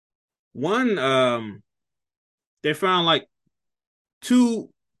one they found like two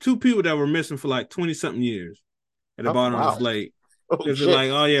people that were missing for like 20 something years at the Oh bottom of this wow. lake Oh because they're shit.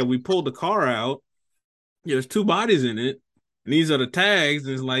 like, oh yeah, we pulled the car out. There's two bodies in it, And these are the tags.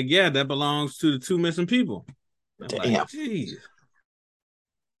 And it's like, yeah, that belongs to the two missing people. I'm like, Damn. geez,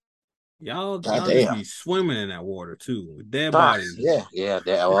 God y'all just damn. be swimming in that water too with dead Ah, bodies. yeah, yeah,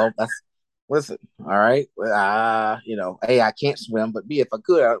 yeah. Well, that's listen. All right. Well, A, I can't swim, but B, if I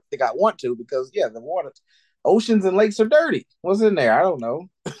could, I don't think I want to because yeah, the water, oceans and lakes are dirty. What's in there? I don't know.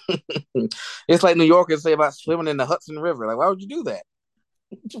 It's like New Yorkers say about swimming in the Hudson River. Like, why would you do that?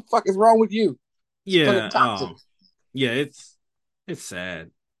 What the fuck is wrong with you? It's fucking Yeah, toxic. yeah, it's sad.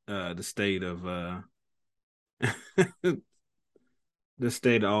 The state of the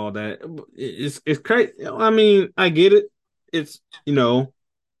state of all that. It's crazy. I mean, I get it. It's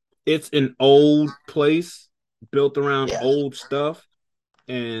it's an old place built around Yeah. old stuff,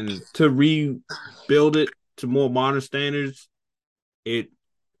 and to rebuild it to more modern standards, it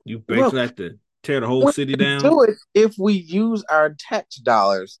you Well, basically have to tear the whole we city can down. do it if we use our tax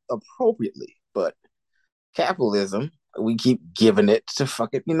dollars appropriately, but capitalism, we keep giving it to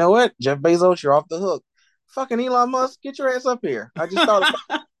fucking, you know what? Jeff Bezos, you're off the hook. Fucking Elon Musk, get your ass up here. I just thought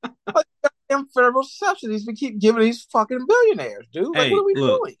about them federal subsidies we keep giving these fucking billionaires, dude. Like, what are Hey, we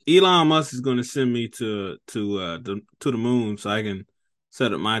look, doing? Elon Musk is going to send me to the moon so I can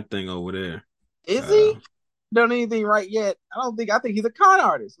set up my thing over there. Is Uh, he done anything right yet? I think he's a con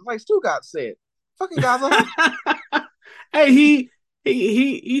artist. It's like Stu got said. Fucking guy's a huck. hey,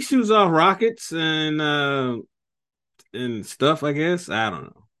 he shoots off rockets and stuff. I guess I don't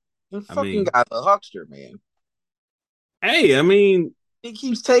know. The I fucking mean, guy's a huckster, man. hey, I mean, He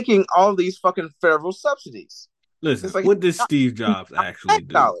keeps taking all these fucking federal subsidies. listen, It's like what did Steve Jobs tax actually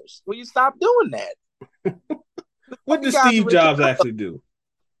do? dollars. Will you stop doing that? The What fucking did guy's Steve rich Jobs enough. actually do?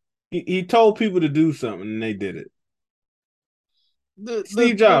 He told people to do something and they did it.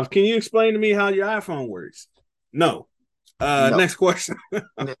 Steve The Jobs, can you explain to me how your iPhone works? No. no. Next question.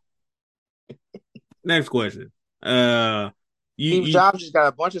 Next question. Uh, Steve you Jobs just got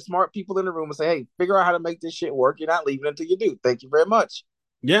a bunch of smart people in the room and say, "Hey, figure out how to make this shit work. You're not leaving until you do. Thank you very much."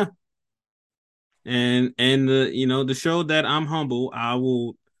 yeah, and to show that I'm humble, I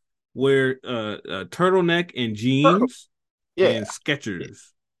will wear a turtleneck and jeans Yeah. and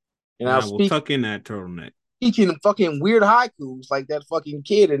Skechers, And and I'll I will speak tuck in that turtleneck. speaking fucking weird haikus like that fucking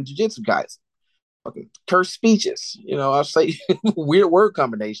kid in Jujitsu guys. Fucking curse speeches. I'll say weird word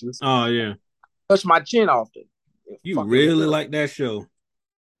combinations. Oh yeah, Touch my chin often. you Fucking really weird. like that show?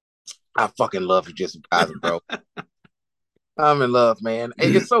 I fucking love Jujitsu guys, bro. I'm in love, man.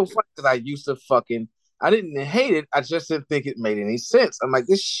 It's so funny because I didn't hate it. I just didn't think it made any sense. I'm like,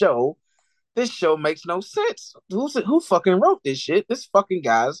 this show makes no sense. Who fucking wrote this shit? This fucking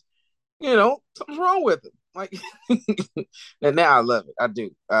guy's, something's wrong with him. Like, and now I love it. I do.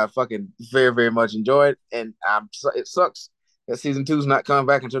 I fucking very, very much enjoy it. And it sucks that season two's not coming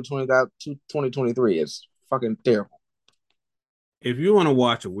back until 2023. It's fucking terrible. If you want to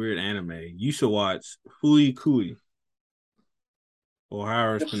watch a weird anime, you should watch Hui Kui, or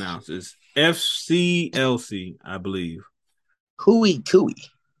however it's pronounced. It's FCLC, I believe. Cooey cooey.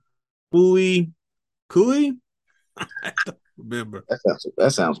 Hui Kui? I don't remember.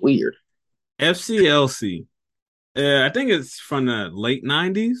 That sounds weird. FCLC. I think it's from the late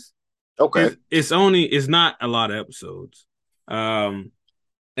 '90s. Okay. It's not a lot of episodes. Um,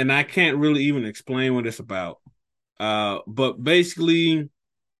 and I can't really even explain what it's about. But basically,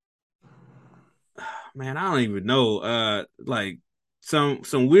 man, I don't even know. Like some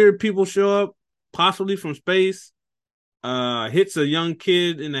weird people show up, possibly from space. Hits a young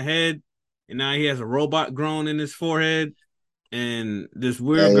kid in the head, and now he has a robot growing in his forehead, and this Yeah,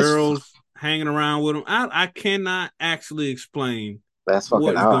 weird girl's hanging around with him. I cannot actually explain that's fucking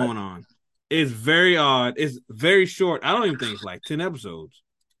what's odd. going on. It's very odd. It's very short. I don't even think it's like 10 episodes.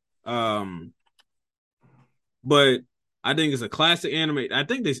 Um, but I think it's a classic anime. I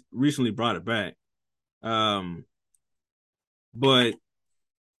think they recently brought it back. Um, but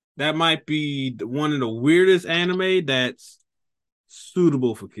that might be one of the weirdest anime that's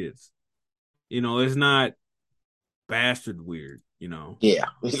suitable for kids. It's not bastard weird. Yeah.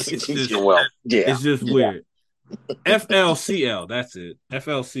 It's just Well, yeah. it's just Yeah. weird. FLCL, that's it.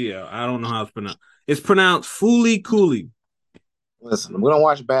 FLCL. I don't know how it's pronounced. It's pronounced Fooly Cooley. Listen, I'm gonna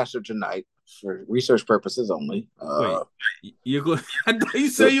watch Bastard tonight for research purposes only. Wait, you're going? I thought you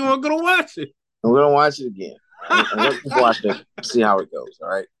said But you weren't gonna watch it. I'm gonna watch it again. All right? I'm gonna keep watching it, see how it goes. All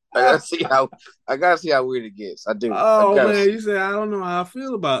right. I gotta see how weird it gets. I do. I Oh gotta man, see. you said I don't know how I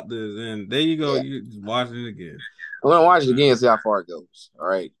feel about this, and there you go. Yeah. You just watching it again. I'm gonna watch it Uh, again and see how far it goes. All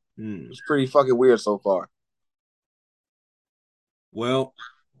right. hmm. It's pretty fucking weird so far. Well,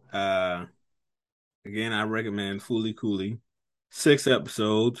 uh, again, I recommend Fooly Cooley. 6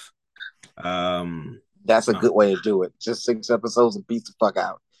 episodes. That's a Oh, good way to do it. Just 6 episodes and beat the fuck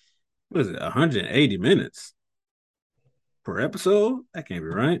out. what is it? 180 minutes per episode? That can't be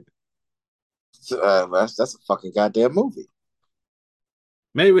right. That's a fucking goddamn movie.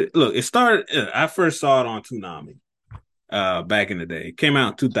 Maybe look, it started. I first saw it on Toonami back in the day. It came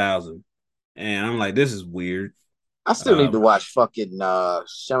out in 2000, and I'm like, this is weird. I still need to Um, watch fucking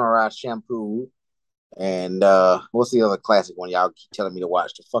Samurai Shampoo and what's the other classic one y'all keep telling me to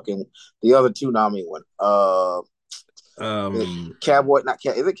watch? The other Toonami one. um, Cowboy, not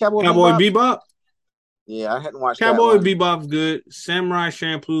Is it Cowboy Cowboy Bebop? Bebop. Yeah, I hadn't watched that Cowboy one. Bebop's good. Samurai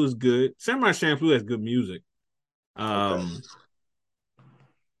Shampoo is good. Samurai Shampoo has good music. Okay. Um,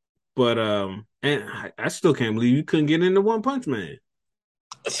 but and I still can't believe you couldn't get into One Punch Man.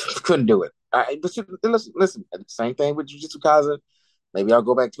 Couldn't do it. Listen, same thing with Jujutsu Kaisen. Maybe I'll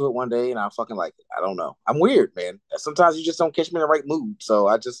go back to it one day and I'll fucking like it. I don't know. I'm weird, man. Sometimes you just don't catch me in the right mood. So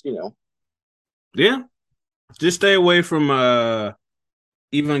I just, Yeah, just stay away from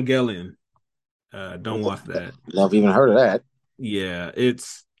Evangelion. Don't watch that. never even heard of that. Yeah,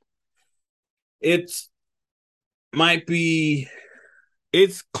 it's might be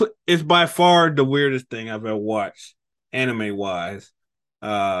it's by far the weirdest thing I've ever watched anime wise.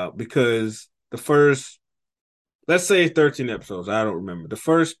 Because the first, let's say 13 episodes, I don't remember. The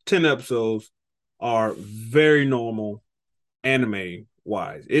first 10 episodes are very normal anime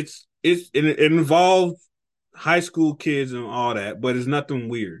wise. It involves high school kids and all that, but it's nothing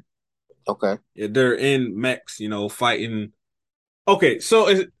weird. Okay. They're in mechs, fighting. Okay,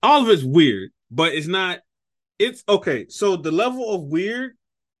 so all of it's weird, but it's not. It's okay. So the level of weird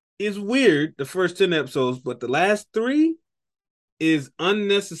is weird the first 10 episodes, but the last three is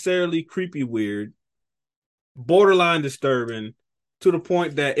unnecessarily creepy weird, borderline disturbing, to the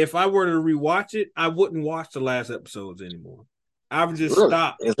point that if I were to rewatch it, I wouldn't watch the last episodes anymore. I would just Really?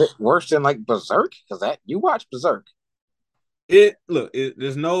 stop. Is it worse than like Berserk? Because that you watch Berserk. There's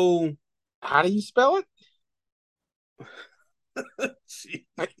no. How do you spell it?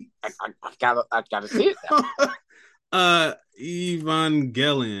 I, I gotta see it now.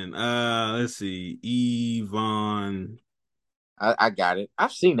 Evangelion. Let's see. I got it.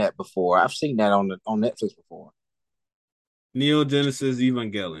 I've seen that before. I've seen that on Netflix before. Neo Genesis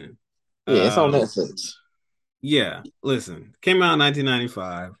Evangelion. Yeah, it's on Um, Netflix. yeah, listen, came out in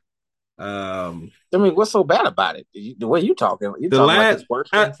 1995. Um, I mean, what's so bad about it? The way you're the talking like last, it's worse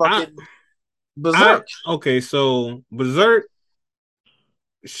than fucking I, Berserk. okay, so Berserk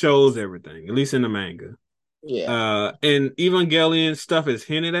shows everything, at least in the manga. Yeah. And Evangelion stuff is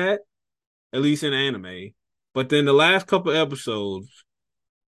hinted at least in anime. But then the last couple episodes,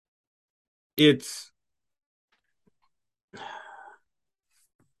 it's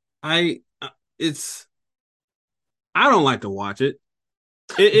I, it's I don't like to watch it.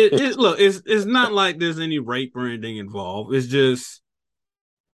 Look, it's not like there's any rape or anything involved. It's just,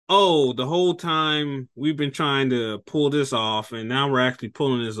 oh, the whole time we've been trying to pull this off, and now we're actually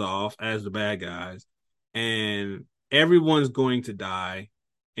pulling this off as the bad guys, and everyone's going to die,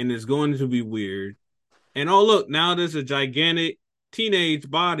 and it's going to be weird. And oh, look, now there's a gigantic teenage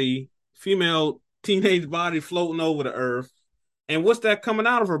body, female teenage body floating over the earth. And what's that coming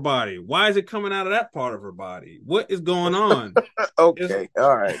out of her body? Why is it coming out of that part of her body? What is going on? It's, Okay.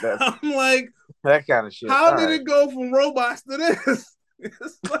 All right. That's I'm like, that kind of shit. how All did right. it go from robots to this?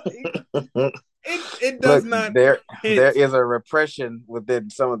 It's like it does Look, not there hint. is a repression within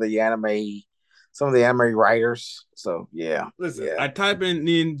some of the anime writers. So yeah, Listen, yeah. I type in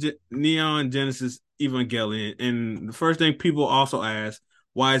Neon Genesis Evangelion, and the first thing people also ask,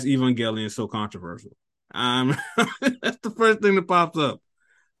 why is Evangelion so controversial? That's the first thing that pops up.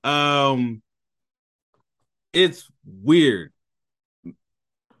 Um, it's weird.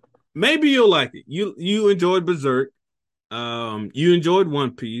 Maybe you'll like it. You enjoyed Berserk. You enjoyed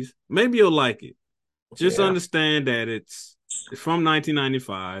One Piece. Maybe you'll like it. Just Yeah. understand that it's from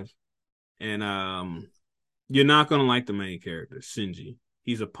 1995, and you're not gonna like the main character, Shinji.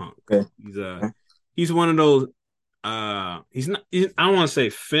 He's a punk. Okay. He's one of those. He's not. I don't want to say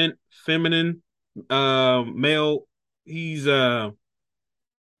feminine. Male.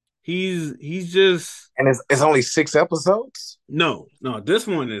 He's he's just And it's only 6 episodes. no. This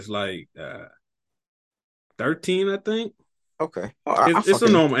one is like 13, I think. Okay. Well, It's a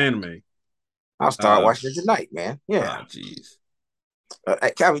normal anime. I'll start Uh, watching it tonight, man. Yeah. jeez.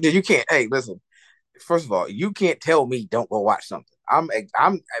 Hey, Calvin, you can't. Hey, listen. First of all, you can't tell me don't go watch something. I'm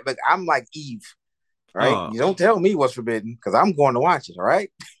like Eve, right? Uh, You don't tell me what's forbidden because I'm going to watch it. All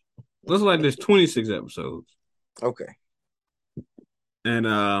right. looks like there's 26 episodes, Okay.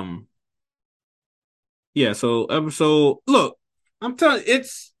 and yeah. So episode. Look, I'm telling you,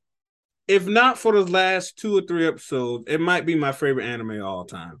 if not for the last 2 or 3 episodes, it might be my favorite anime of all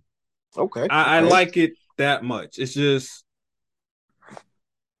time. Okay, I okay. like it that much. It's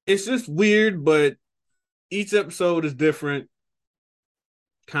just weird, but each episode is different.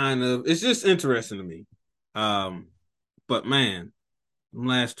 Kind of, it's just interesting to me. Um, but man, them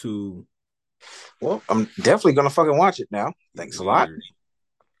last two Well, I'm definitely gonna fucking watch it now. Thanks a lot. weird.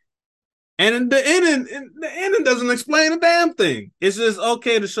 And the ending doesn't explain a damn thing. It's just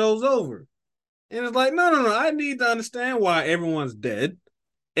okay, the show's over. And it's like, no, no, no. I need to understand why everyone's dead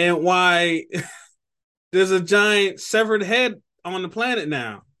and why there's a giant severed head on the planet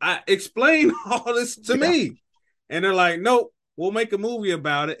now. I explain all this to Yeah. me. And they're like, nope, we'll make a movie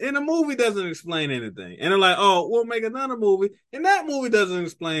about it. And the movie doesn't explain anything. And they're like, oh, we'll make another movie. And that movie doesn't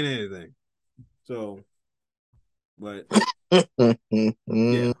explain anything. So, but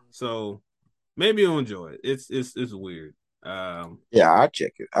yeah. So maybe you'll enjoy it. It's weird. Yeah, I'll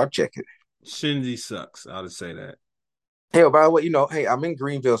check it. I'll check it. Shinji sucks. I'll just say that. Hey, by the way, hey, I'm in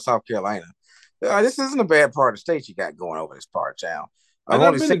Greenville, South Carolina. This isn't a bad part of the state you got going over this part of town. I I'm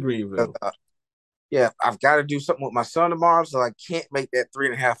never only been to saying, Greenville. yeah, I've got to do something with my son tomorrow, so I can't make that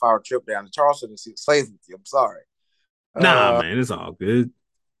 3.5 hour trip down to Charleston to see the slaves with you. I'm sorry. Nah, Uh, man, it's all good.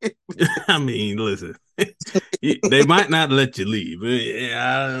 I mean, listen, they might not let you leave.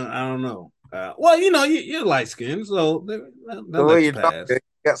 Yeah, I don't know. Well, you're light skinned, so they'll the way let you you talk, pass. you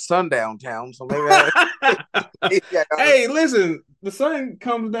got sundown town, so maybe I, yeah, Hey, listen, the sun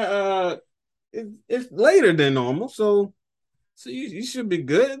comes down. It's later than normal, so you should be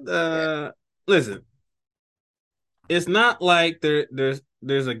good. yeah, Listen, it's not like there's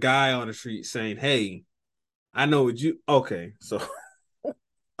a guy on the street saying, "Hey, I know what you." Okay, so all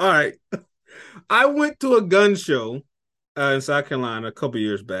right, I went to a gun show in South Carolina a couple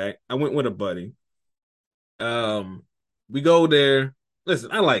years back. I went with a buddy. Um, we go there.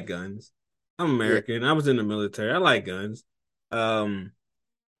 Listen, I like guns. I'm yeah, American. I was in the military. I like guns. Um,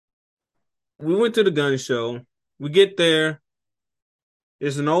 we went to the gun show. We get there.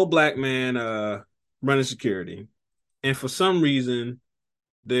 There's an old black man running security, and for some reason,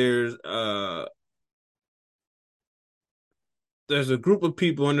 there's uh there's a group of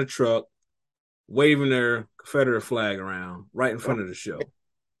people in the truck waving their Confederate flag around right in front of the show.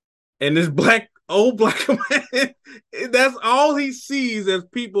 And this old black man, that's all he sees as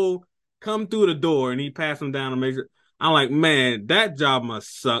people come through the door and he passes them down and makes it. I'm like, man, that job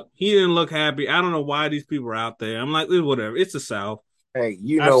must suck. He didn't look happy. I don't know why these people are out there. I'm like, whatever. It's the South. hey,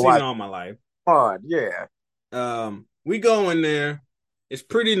 you I've know seen it why? all my life. Yeah, We go in there. It's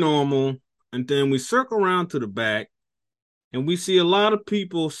pretty normal. And then we circle around to the back and we see a lot of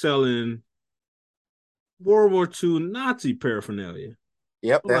people selling World War II Nazi paraphernalia.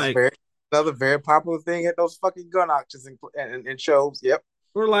 yep, I'm that's like, very another very popular thing at those fucking gun auctions and shows. Yep,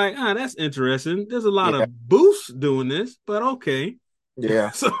 we're like, that's interesting. There's a lot yeah, of booths doing this, but okay.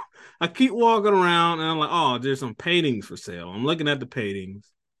 yeah, So I keep walking around and I'm like, oh, there's some paintings for sale. I'm looking at the paintings.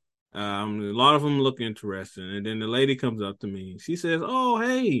 A lot of them look interesting. And then the lady comes up to me. She says, oh,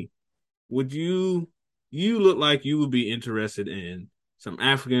 hey, would you look like you would be interested in some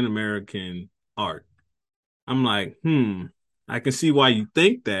African American art? I'm like, I can see why you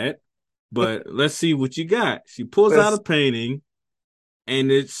think that, but let's see what you got. She pulls out a That's, painting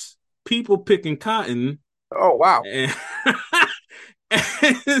and it's people picking cotton oh wow. and,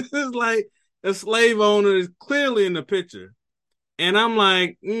 and it's like a slave owner is clearly in the picture. And I'm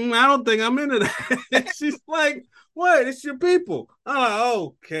like, I don't think I'm into that. She's like, what? It's your people. I'm like,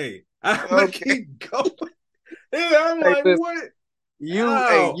 okay. I'm gonna Okay. keep going. And I'm Hey, like, listen, what? you,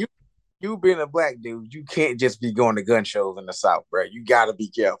 hey, Oh, you being a black dude, you can't just be going to gun shows in the South, bro. You got to be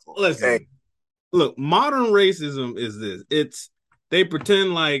careful. Hey, listen. Look, modern racism is this. It's they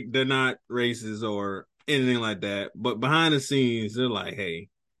pretend like they're not racist or anything like that, but behind the scenes, they're like, "Hey,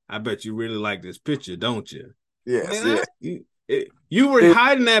 I bet you really like this picture, don't you?" yes, Man, yeah. you were Dude,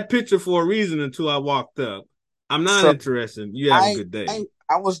 hiding that picture for a reason until I walked up. I'm not so interested. You have a I, good I, day.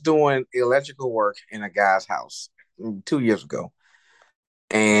 I was doing electrical work in a guy's house 2 years ago,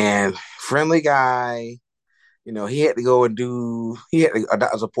 and friendly guy. He had to go and he had a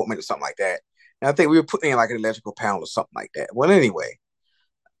doctor's appointment or something like that. And I think we were putting in like an electrical panel or something like that. Well, anyway,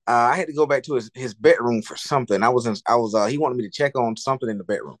 I had to go back to his bedroom for something. He wanted me to check on something in the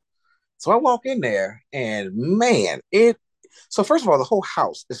bedroom. So I walk in there and man, so first of all, the whole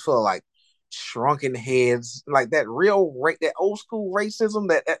house is full of like shrunken heads, like that old school racism,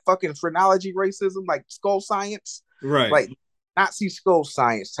 that fucking phrenology racism, like skull science, Right. like Nazi skull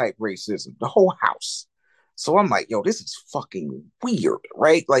science type racism, the whole house. So I'm like, yo, this is fucking weird,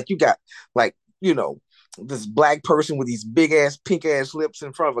 right? Like you got like, this black person with these big ass pink ass lips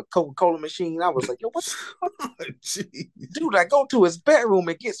in front of a Coca-Cola machine. I was like, yo, what Jeez. dude? I go to his bedroom,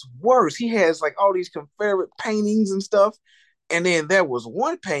 it gets worse. He has like all these Confederate paintings and stuff. And then there was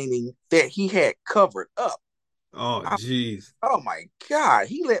one painting that he had covered up. Oh, I, jeez. oh my God.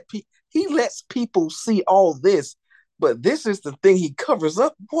 He lets people see all this, but this is the thing he covers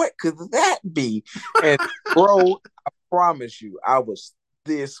up. What could that be? And bro, I promise you, I was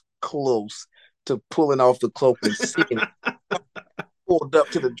this close to pulling off the cloak and seeing it pulled up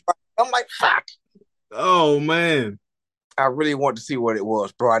to the drive. I'm like, fuck. Oh man, I really wanted to see what it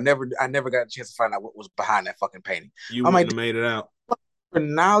was, bro. I never got a chance to find out what was behind that fucking painting. you I'm wouldn't like, have made it out.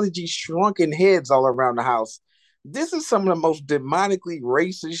 chronology shrunken heads all around the house. This is some of the most demonically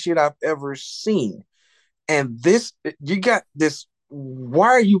racist shit I've ever seen. And this, you got this. Why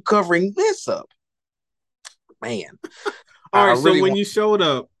are you covering this up, man? All I right, so really when want. you showed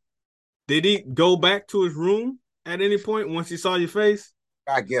up, did he go back to his room at any point once he saw your face?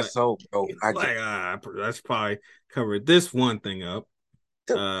 I He's guess like, so, bro. he's I guess. like, that's probably covered this one thing up.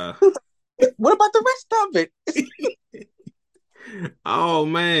 Uh, What about the rest of it? oh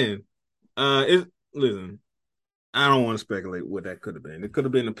man, it. Listen, I don't want to speculate what that could have been. It could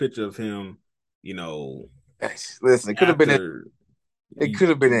have been a picture of him, you know, Listen, it could have been. after It he, could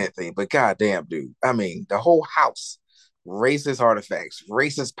have been anything, but goddamn, dude. I mean, the whole house, racist artifacts,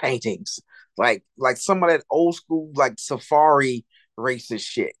 racist paintings, like some of that old school like safari racist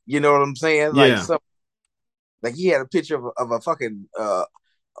shit. You know what I'm saying? Like yeah. some like he had a picture of a fucking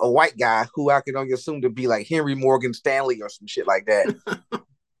a white guy who I can only assume to be like Henry Morgan Stanley or some shit like that,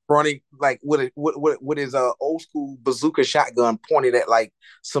 running like with his old school bazooka shotgun pointed at like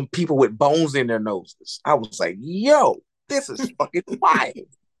some people with bones in their noses. I was like, yo, this is fucking wild.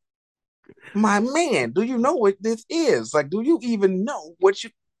 My man, do you know what this is? Like, do you even know what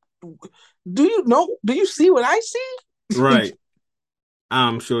you do you know? Do you see what I see? Right.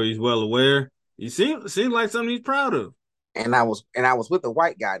 I'm sure he's well aware. He seems like something he's proud of. And I was with the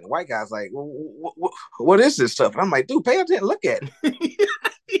white guy, and the white guy's like, what is this stuff? And I'm like, dude, pay attention, look at it.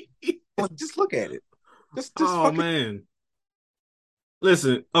 Like, just look at it. Just Oh fucking man.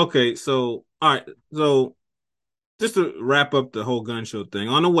 Listen, okay, so all right, so just to wrap up the whole gun show thing,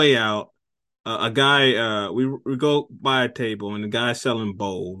 on the way out, a guy, we go by a table and the guy's selling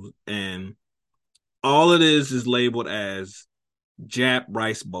bowls, and all it is labeled as Jap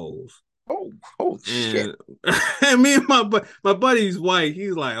rice bowls. oh, holy shit. And and me and my buddy's white.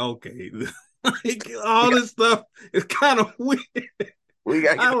 He's like, okay, like We all got this stuff is kind of weird. we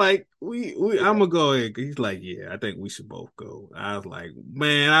gotta I get like we I'm gonna go ahead. He's like, yeah, I think we should both go. I was like,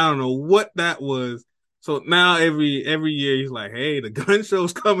 man, I don't know what that was. So now every year he's like, hey, the gun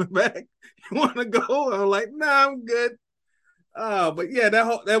show's coming back. You want to go? I'm like, nah, I'm good. But yeah,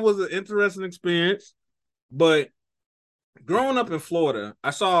 that was an interesting experience. But growing up in Florida, I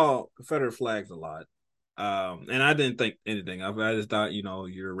saw Confederate flags a lot. And I didn't think anything of it. I just thought, you're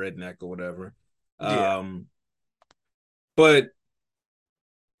a redneck or whatever. yeah. Um, but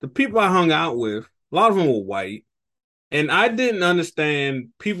the people I hung out with, a lot of them were white, and I didn't understand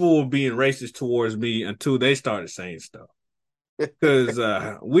people were being racist towards me until they started saying stuff. Because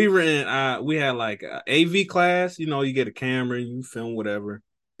we had like a AV class, you get a camera, you film whatever.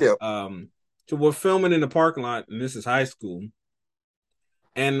 Yeah. Um, so we're filming in the parking lot, and this is high school,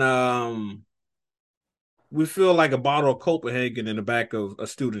 and we feel like a bottle of Copenhagen in the back of a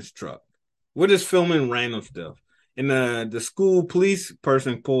student's truck. We're just filming random stuff. And the school police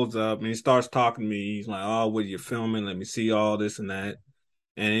person pulls up and he starts talking to me. He's like, oh, what are you filming? Let me see all this and that.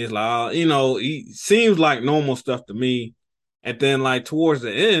 And he's like, oh, he seems like normal stuff to me. And then like towards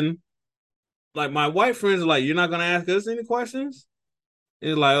the end, like my white friends are like, you're not gonna ask us any questions? And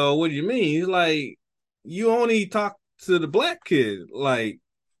he's like, oh, what do you mean? He's like, you only talk to the black kid. Like,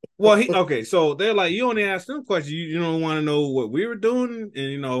 well, okay, so they're like, you only ask them questions. You don't want to know what we were doing,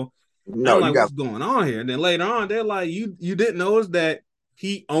 and I'm No, you like, got what's going on here? And then later on, they're like, you didn't notice that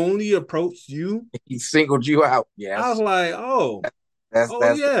he only approached you. he singled you out. I was Yes. like, oh, That's oh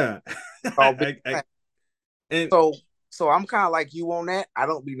that's yeah, called big I facts. and So so I'm kind of like you on that. I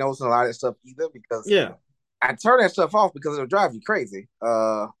don't be noticing a lot of that stuff either because yeah, I turn that stuff off because it'll drive you crazy.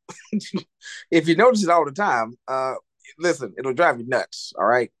 If you notice it all the time, listen, it'll drive you nuts. All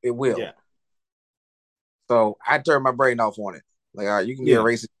right, it will. yeah, So I turn my brain off on it. Like, all right, you can get a yeah.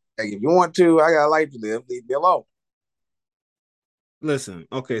 racist if you want to. I got a life to live. Leave me alone. Listen,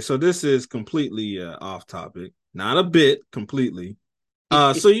 okay, so this is completely off topic, not a bit, completely.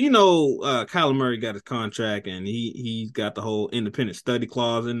 So Kyler Murray got his contract, and he's got the whole independent study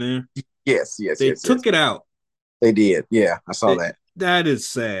clause in there. Yes, yes, They yes, yes. took it out. They did. Yeah, I saw It, that. that is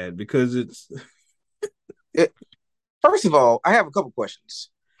sad because it's It, first of all, I have a couple questions.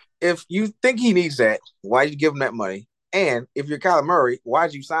 If you think he needs that, why did you give him that money? And if you're Kyler Murray, why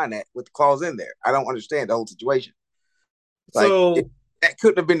did you sign that with the clause in there? I don't understand the whole situation. Like, So that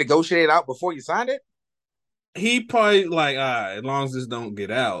couldn't have been negotiated out before you signed it. he probably like, as long as this don't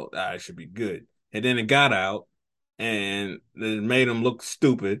get out, it should be good. And then it got out, and it made him look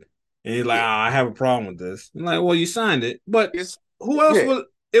stupid. And he's like, Yeah, I have a problem with this. I'm like, well, you signed it, but it's who else yeah, was?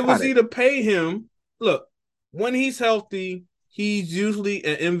 It got was it. either pay him. Look, when he's healthy, he's usually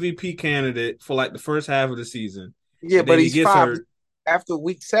an MVP candidate for like the first half of the season, Yeah, and but then he he's gets 5 hurt. after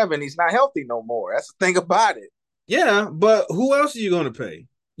week 7. He's not healthy no more. That's the thing about it. Yeah, but who else are you going to pay?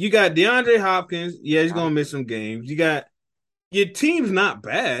 You got DeAndre Hopkins. Yeah, he's going to miss some games. You got your team's not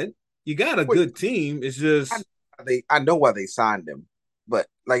bad. You got a Wait, good team. It's I, just I know why they signed him, but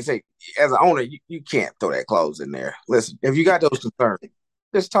like I say, as an owner, you can't throw that clause in there. Listen, if you got those concerns,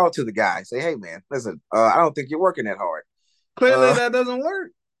 just talk to the guy. Say, hey man, listen, I don't think you're working that hard. clearly Uh, that doesn't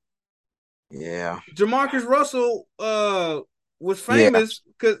work. yeah, Jamarcus Russell was yeah, famous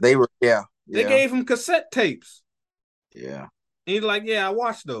because they were, yeah, they yeah, gave him cassette tapes. yeah, And he's like, yeah, I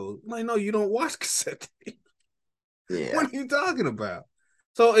watched those. I'm like, no, you don't watch cassette tapes. yeah. What are you talking about?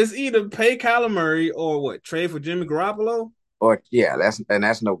 So it's either pay Kyler Murray or what? Trade for Jimmy Garoppolo? Or yeah,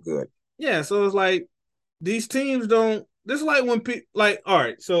 that's no good. Yeah, so it's like these teams don't. This is like when people like. All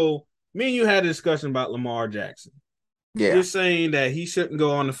right, so me and you had a discussion about Lamar Jackson. You're Yeah, saying that he shouldn't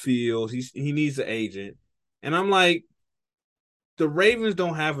go on the field. He needs an agent, and I'm like, the Ravens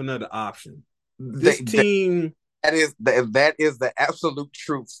don't have another option. they, This team, that is the absolute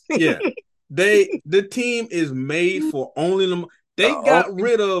truth. yeah, the team is made for only Lamar. They got Only,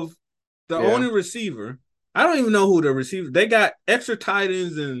 rid of the yeah, only receiver. I don't even know who the receiver. They got extra tight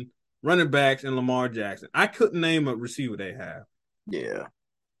ends and running backs and Lamar Jackson. I couldn't name a receiver they have. yeah,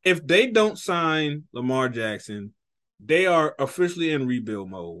 If they don't sign Lamar Jackson, they are officially in rebuild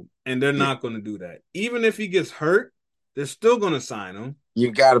mode, and they're yeah. not going to do that. Even if he gets hurt, they're still going to sign him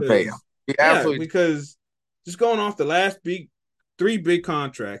You got to pay him. because, You yeah, absolutely, because just going off the last three big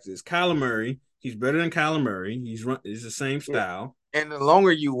contracts is Kyler Murray. He's better than Kyler Murray. He's the same yeah. style. And the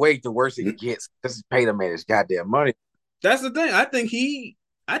longer you wait, the worse it gets. Just pay the man his goddamn money. That's the thing. I think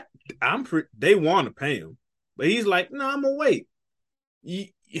I, they want to pay him, but he's like, no, I'm gonna wait.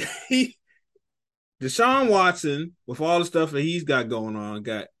 He Deshaun Watson, with all the stuff that he's got going on,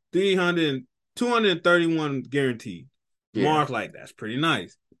 got 231 guaranteed. Yeah, Lamar's like, that's pretty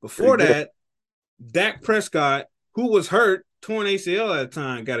nice. pretty Before good. that, Dak Prescott, who was hurt, torn ACL at the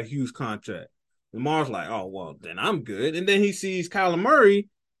time, got a huge contract. Lamar's like, oh, well, then I'm good. And then he sees Kyler Murray.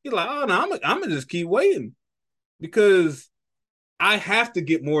 He's like, oh, no, I'm going to just keep waiting because I have to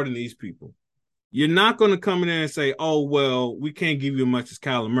get more than these people. You're not going to come in there and say, oh, well, we can't give you as much as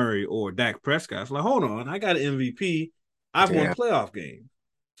Kyler Murray or Dak Prescott. It's like, hold on, I got an MVP. I've won Yeah, playoff games.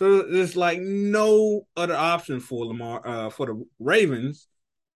 So there's like no other option for Lamar, for the Ravens.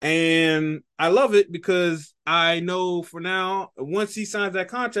 And I love it because I know for now, once he signs that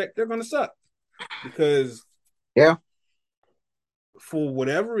contract, they're going to suck because yeah. for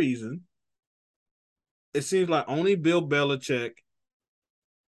whatever reason, it seems like only Bill Belichick,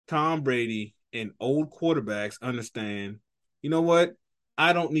 Tom Brady, and old quarterbacks understand, you know what?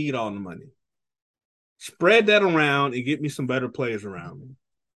 I don't need all the money. Spread that around and get me some better players around me.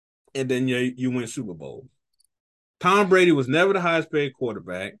 And then you win Super Bowl. Tom Brady was never the highest paid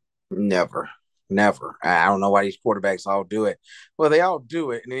quarterback. Never, never. I don't know why these quarterbacks all do it. Well, they all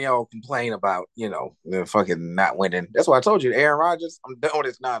do it, and they all complain about the fucking not winning. That's why I told you, Aaron Rodgers. I'm done with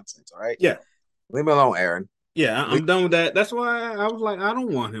this nonsense. All right, Yeah. leave me alone, Aaron. Yeah, Leave, I'm done with that. That's why I was like, I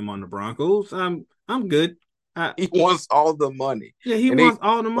don't want him on the Broncos. I'm good. I, he wants all the money, yeah, he and they wants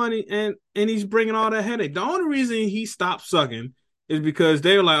all the money and he's bringing all that headache. The only reason he stopped sucking is because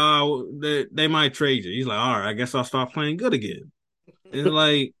they were like, oh, they might trade you. He's like, all right, I guess I'll start playing good again. And it's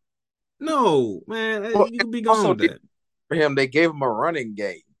like, no, man, well, you and could be gone also with that. for him, they gave him a running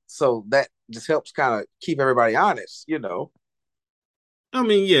game, so that just helps kind of keep everybody honest. I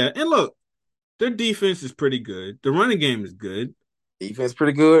mean, yeah, and look, their defense is pretty good. The running game is good. Defense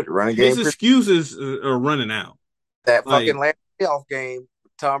pretty good, running His game pretty. excuses are running out. That fucking Like, last playoff game,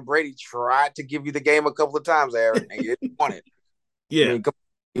 Tom Brady tried to give you the game a couple of times, Aaron, and you didn't want it. I yeah, mean,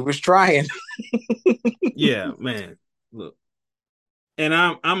 he was trying. yeah, man. Look, and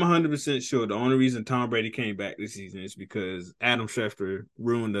I'm 100% sure the only reason Tom Brady came back this season is because Adam Schefter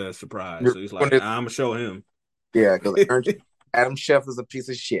ruined the surprise. So he's like, I'm gonna show him. Yeah, because Adam Schefter is a piece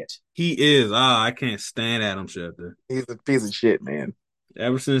of shit. He is. I can't stand Adam Schefter. He's a piece of shit, man.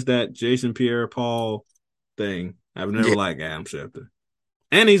 Ever since that Jason Pierre-Paul thing, I've never Yeah, liked Adam Schefter.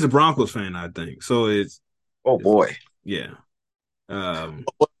 And he's a Broncos fan, I think. So it's Oh It's, boy. yeah. Um,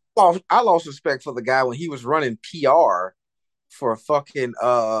 I lost respect for the guy when he was running PR for fucking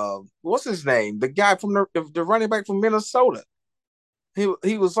what's his name? The guy from the running back from Minnesota.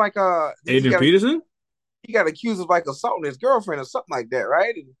 He was like Adrian Peterson? he got accused of like assaulting his girlfriend or something like that,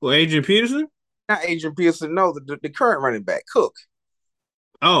 right? And Well, Adrian Peterson? not Adrian Pearson, no, the current running back, Cook.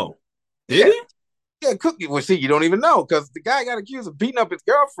 Oh, did Yeah, he? yeah, Cook. Well, see, you don't even know because the guy got accused of beating up his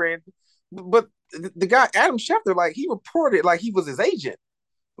girlfriend, but the guy Adam Schefter, like he reported like he was his agent.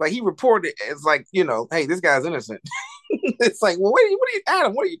 Like he reported it's like, hey, this guy's innocent. It's like, well,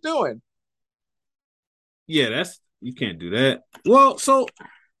 Adam, what are you doing? Yeah, that's you can't do that. Well, so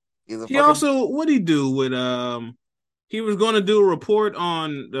He's a he fucking also what did he do with he was going to do a report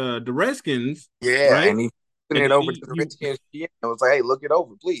on the Redskins, yeah, right? and he sent And it then over to the Redskins GM. It was like, hey, look it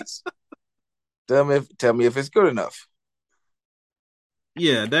over, please. Tell me if it's good enough.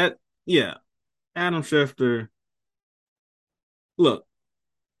 yeah, that yeah, Adam Schefter. Look,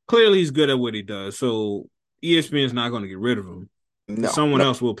 clearly he's good at what he does, so ESPN is not going to get rid of him because No, someone no, of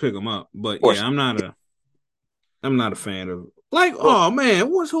else will pick him up. But course. yeah, I'm not a fan of like Well, oh man,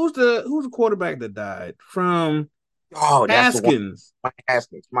 who's the quarterback that died from oh, that's the one. Haskins? Mike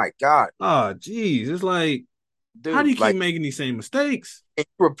Haskins. My God, Oh geez, it's like how do dude, you keep like making these same mistakes? if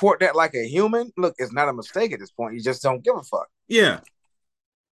you report that like a human, look, it's not a mistake at this point. You just don't give a fuck. Yeah,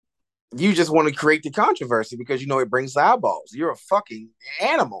 You just want to create the controversy because you know it brings eyeballs. You're a fucking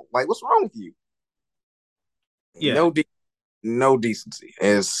animal. Like, what's wrong with you? yeah. No decency.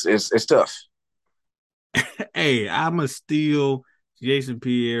 It's tough. Hey, I'ma steal Jason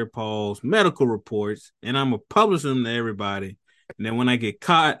Pierre Paul's medical reports and I'm gonna publish them to everybody. And then when I get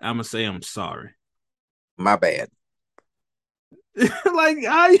caught, I'm gonna say I'm sorry. My bad. like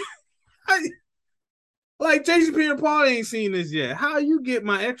I like Jason Pierre Paul ain't seen this yet. How you get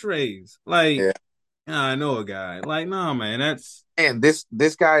my X-rays? Like, Yeah. I know a guy. Like, no, man, that's And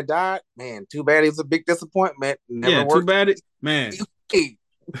this guy died. Man, too bad. He was a big disappointment. Never yeah, too worked. bad it man. Hey,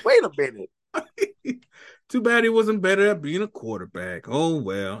 wait a minute. Too bad he wasn't better at being a quarterback. Oh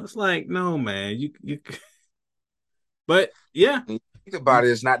well. It's like, no, man, you but yeah, When you think you about it,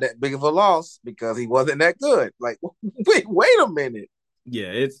 it's not that big of a loss because he wasn't that good. Like, wait a minute.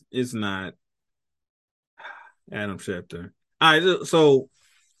 yeah, it's not Adam Schefter. All right, so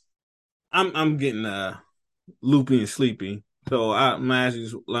I'm getting loopy and sleepy. So I'm gonna ask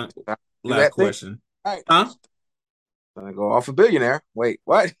you Do last that thing. question. All right. Huh? Gonna go off a billionaire. Wait,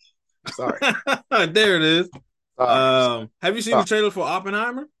 what? Sorry. There it is. Sorry. Have you seen the Sorry. trailer for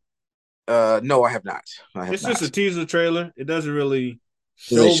Oppenheimer? No, I have not. I have It's just a not. teaser trailer. It doesn't really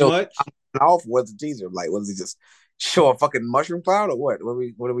Does it show show much. off? What's the teaser? Like, what does he just show a fucking mushroom cloud or what?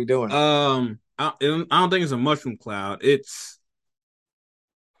 What are we doing? I don't think it's a mushroom cloud. It's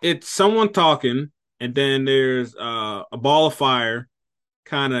someone talking, and then there's a ball of fire,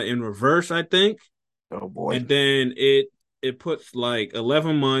 kind of in reverse, I think, Oh boy. and then it puts like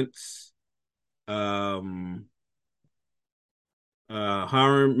 11 months, um,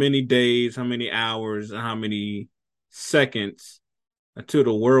 how many days, how many hours, and how many seconds until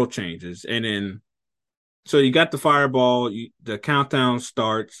the world changes, and then so you got the fireball, the countdown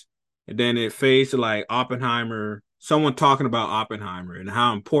starts, and then it fades to like Oppenheimer, someone talking about Oppenheimer and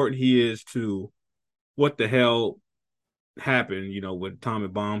how important he is to what the hell happened, with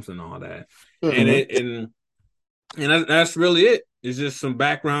atomic bombs and all that. And Mm-hmm. it and that's really it. It's just some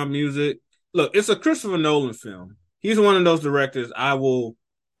background music. Look, it's a Christopher Nolan film. He's one of those directors I will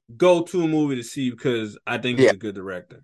go to a movie to see because I think he's Yeah, a good director.